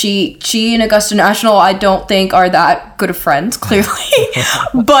 And she and Augusta National, I don't think, are that good of friends, clearly.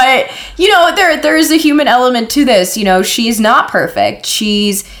 But, there is a human element to this. She's not perfect.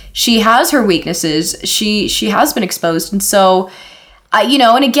 She has her weaknesses. She has been exposed. And so,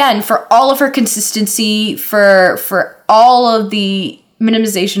 and again, for all of her consistency, for all of the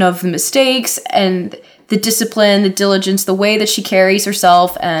minimization of the mistakes and the discipline, the diligence, the way that she carries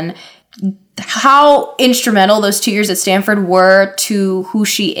herself, and how instrumental those 2 years at Stanford were to who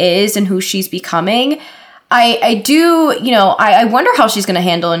she is and who she's becoming, I do, I wonder how she's going to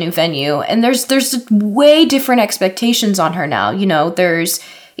handle a new venue. And there's way different expectations on her now. There's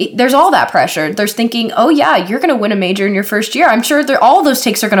all that pressure. There's thinking, oh yeah, you're going to win a major in your first year. I'm sure all those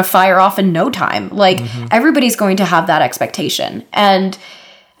takes are going to fire off in no time. Like everybody's going to have that expectation. And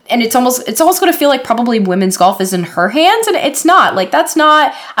it's almost going to feel like probably women's golf is in her hands, and it's not. Like I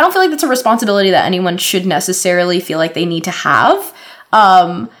don't feel like that's a responsibility that anyone should necessarily feel like they need to have.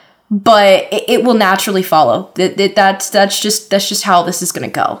 But it will naturally follow. That's just how this is going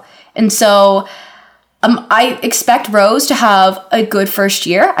to go. And so I expect Rose to have a good first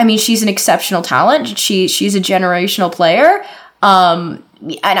year. I mean, she's an exceptional talent. She's a generational player.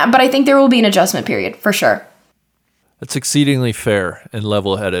 But I think there will be an adjustment period for sure. That's exceedingly fair and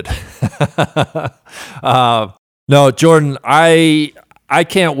level-headed. No, Jordan, I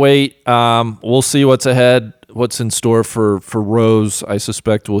can't wait. We'll see what's ahead, what's in store for Rose. I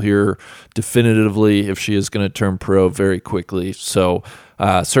suspect we'll hear definitively if she is going to turn pro very quickly. So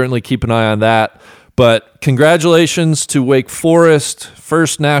certainly keep an eye on that. But congratulations to Wake Forest,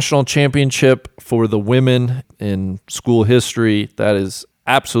 first national championship for the women in school history. That is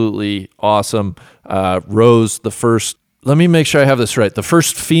absolutely awesome. Rose, the first, let me make sure I have this right, the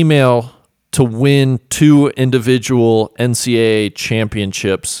first female to win 2 individual NCAA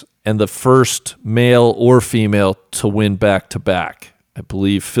championships and the first male or female to win back-to-back. I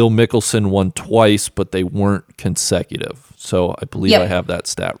believe Phil Mickelson won twice, but they weren't consecutive. So I believe I have that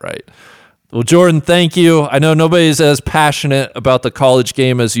stat right. Well, Jordan, thank you. I know nobody's as passionate about the college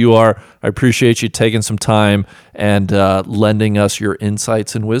game as you are. I appreciate you taking some time and lending us your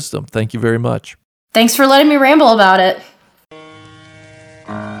insights and wisdom. Thank you very much. Thanks for letting me ramble about it.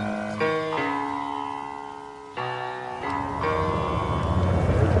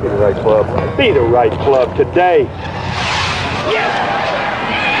 Be the right club. Be the right club today.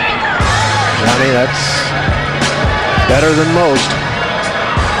 Johnny, that's better than most.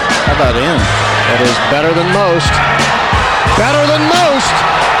 How about in? That is better than most. Better than most.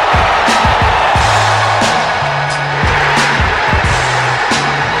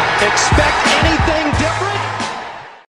 Expect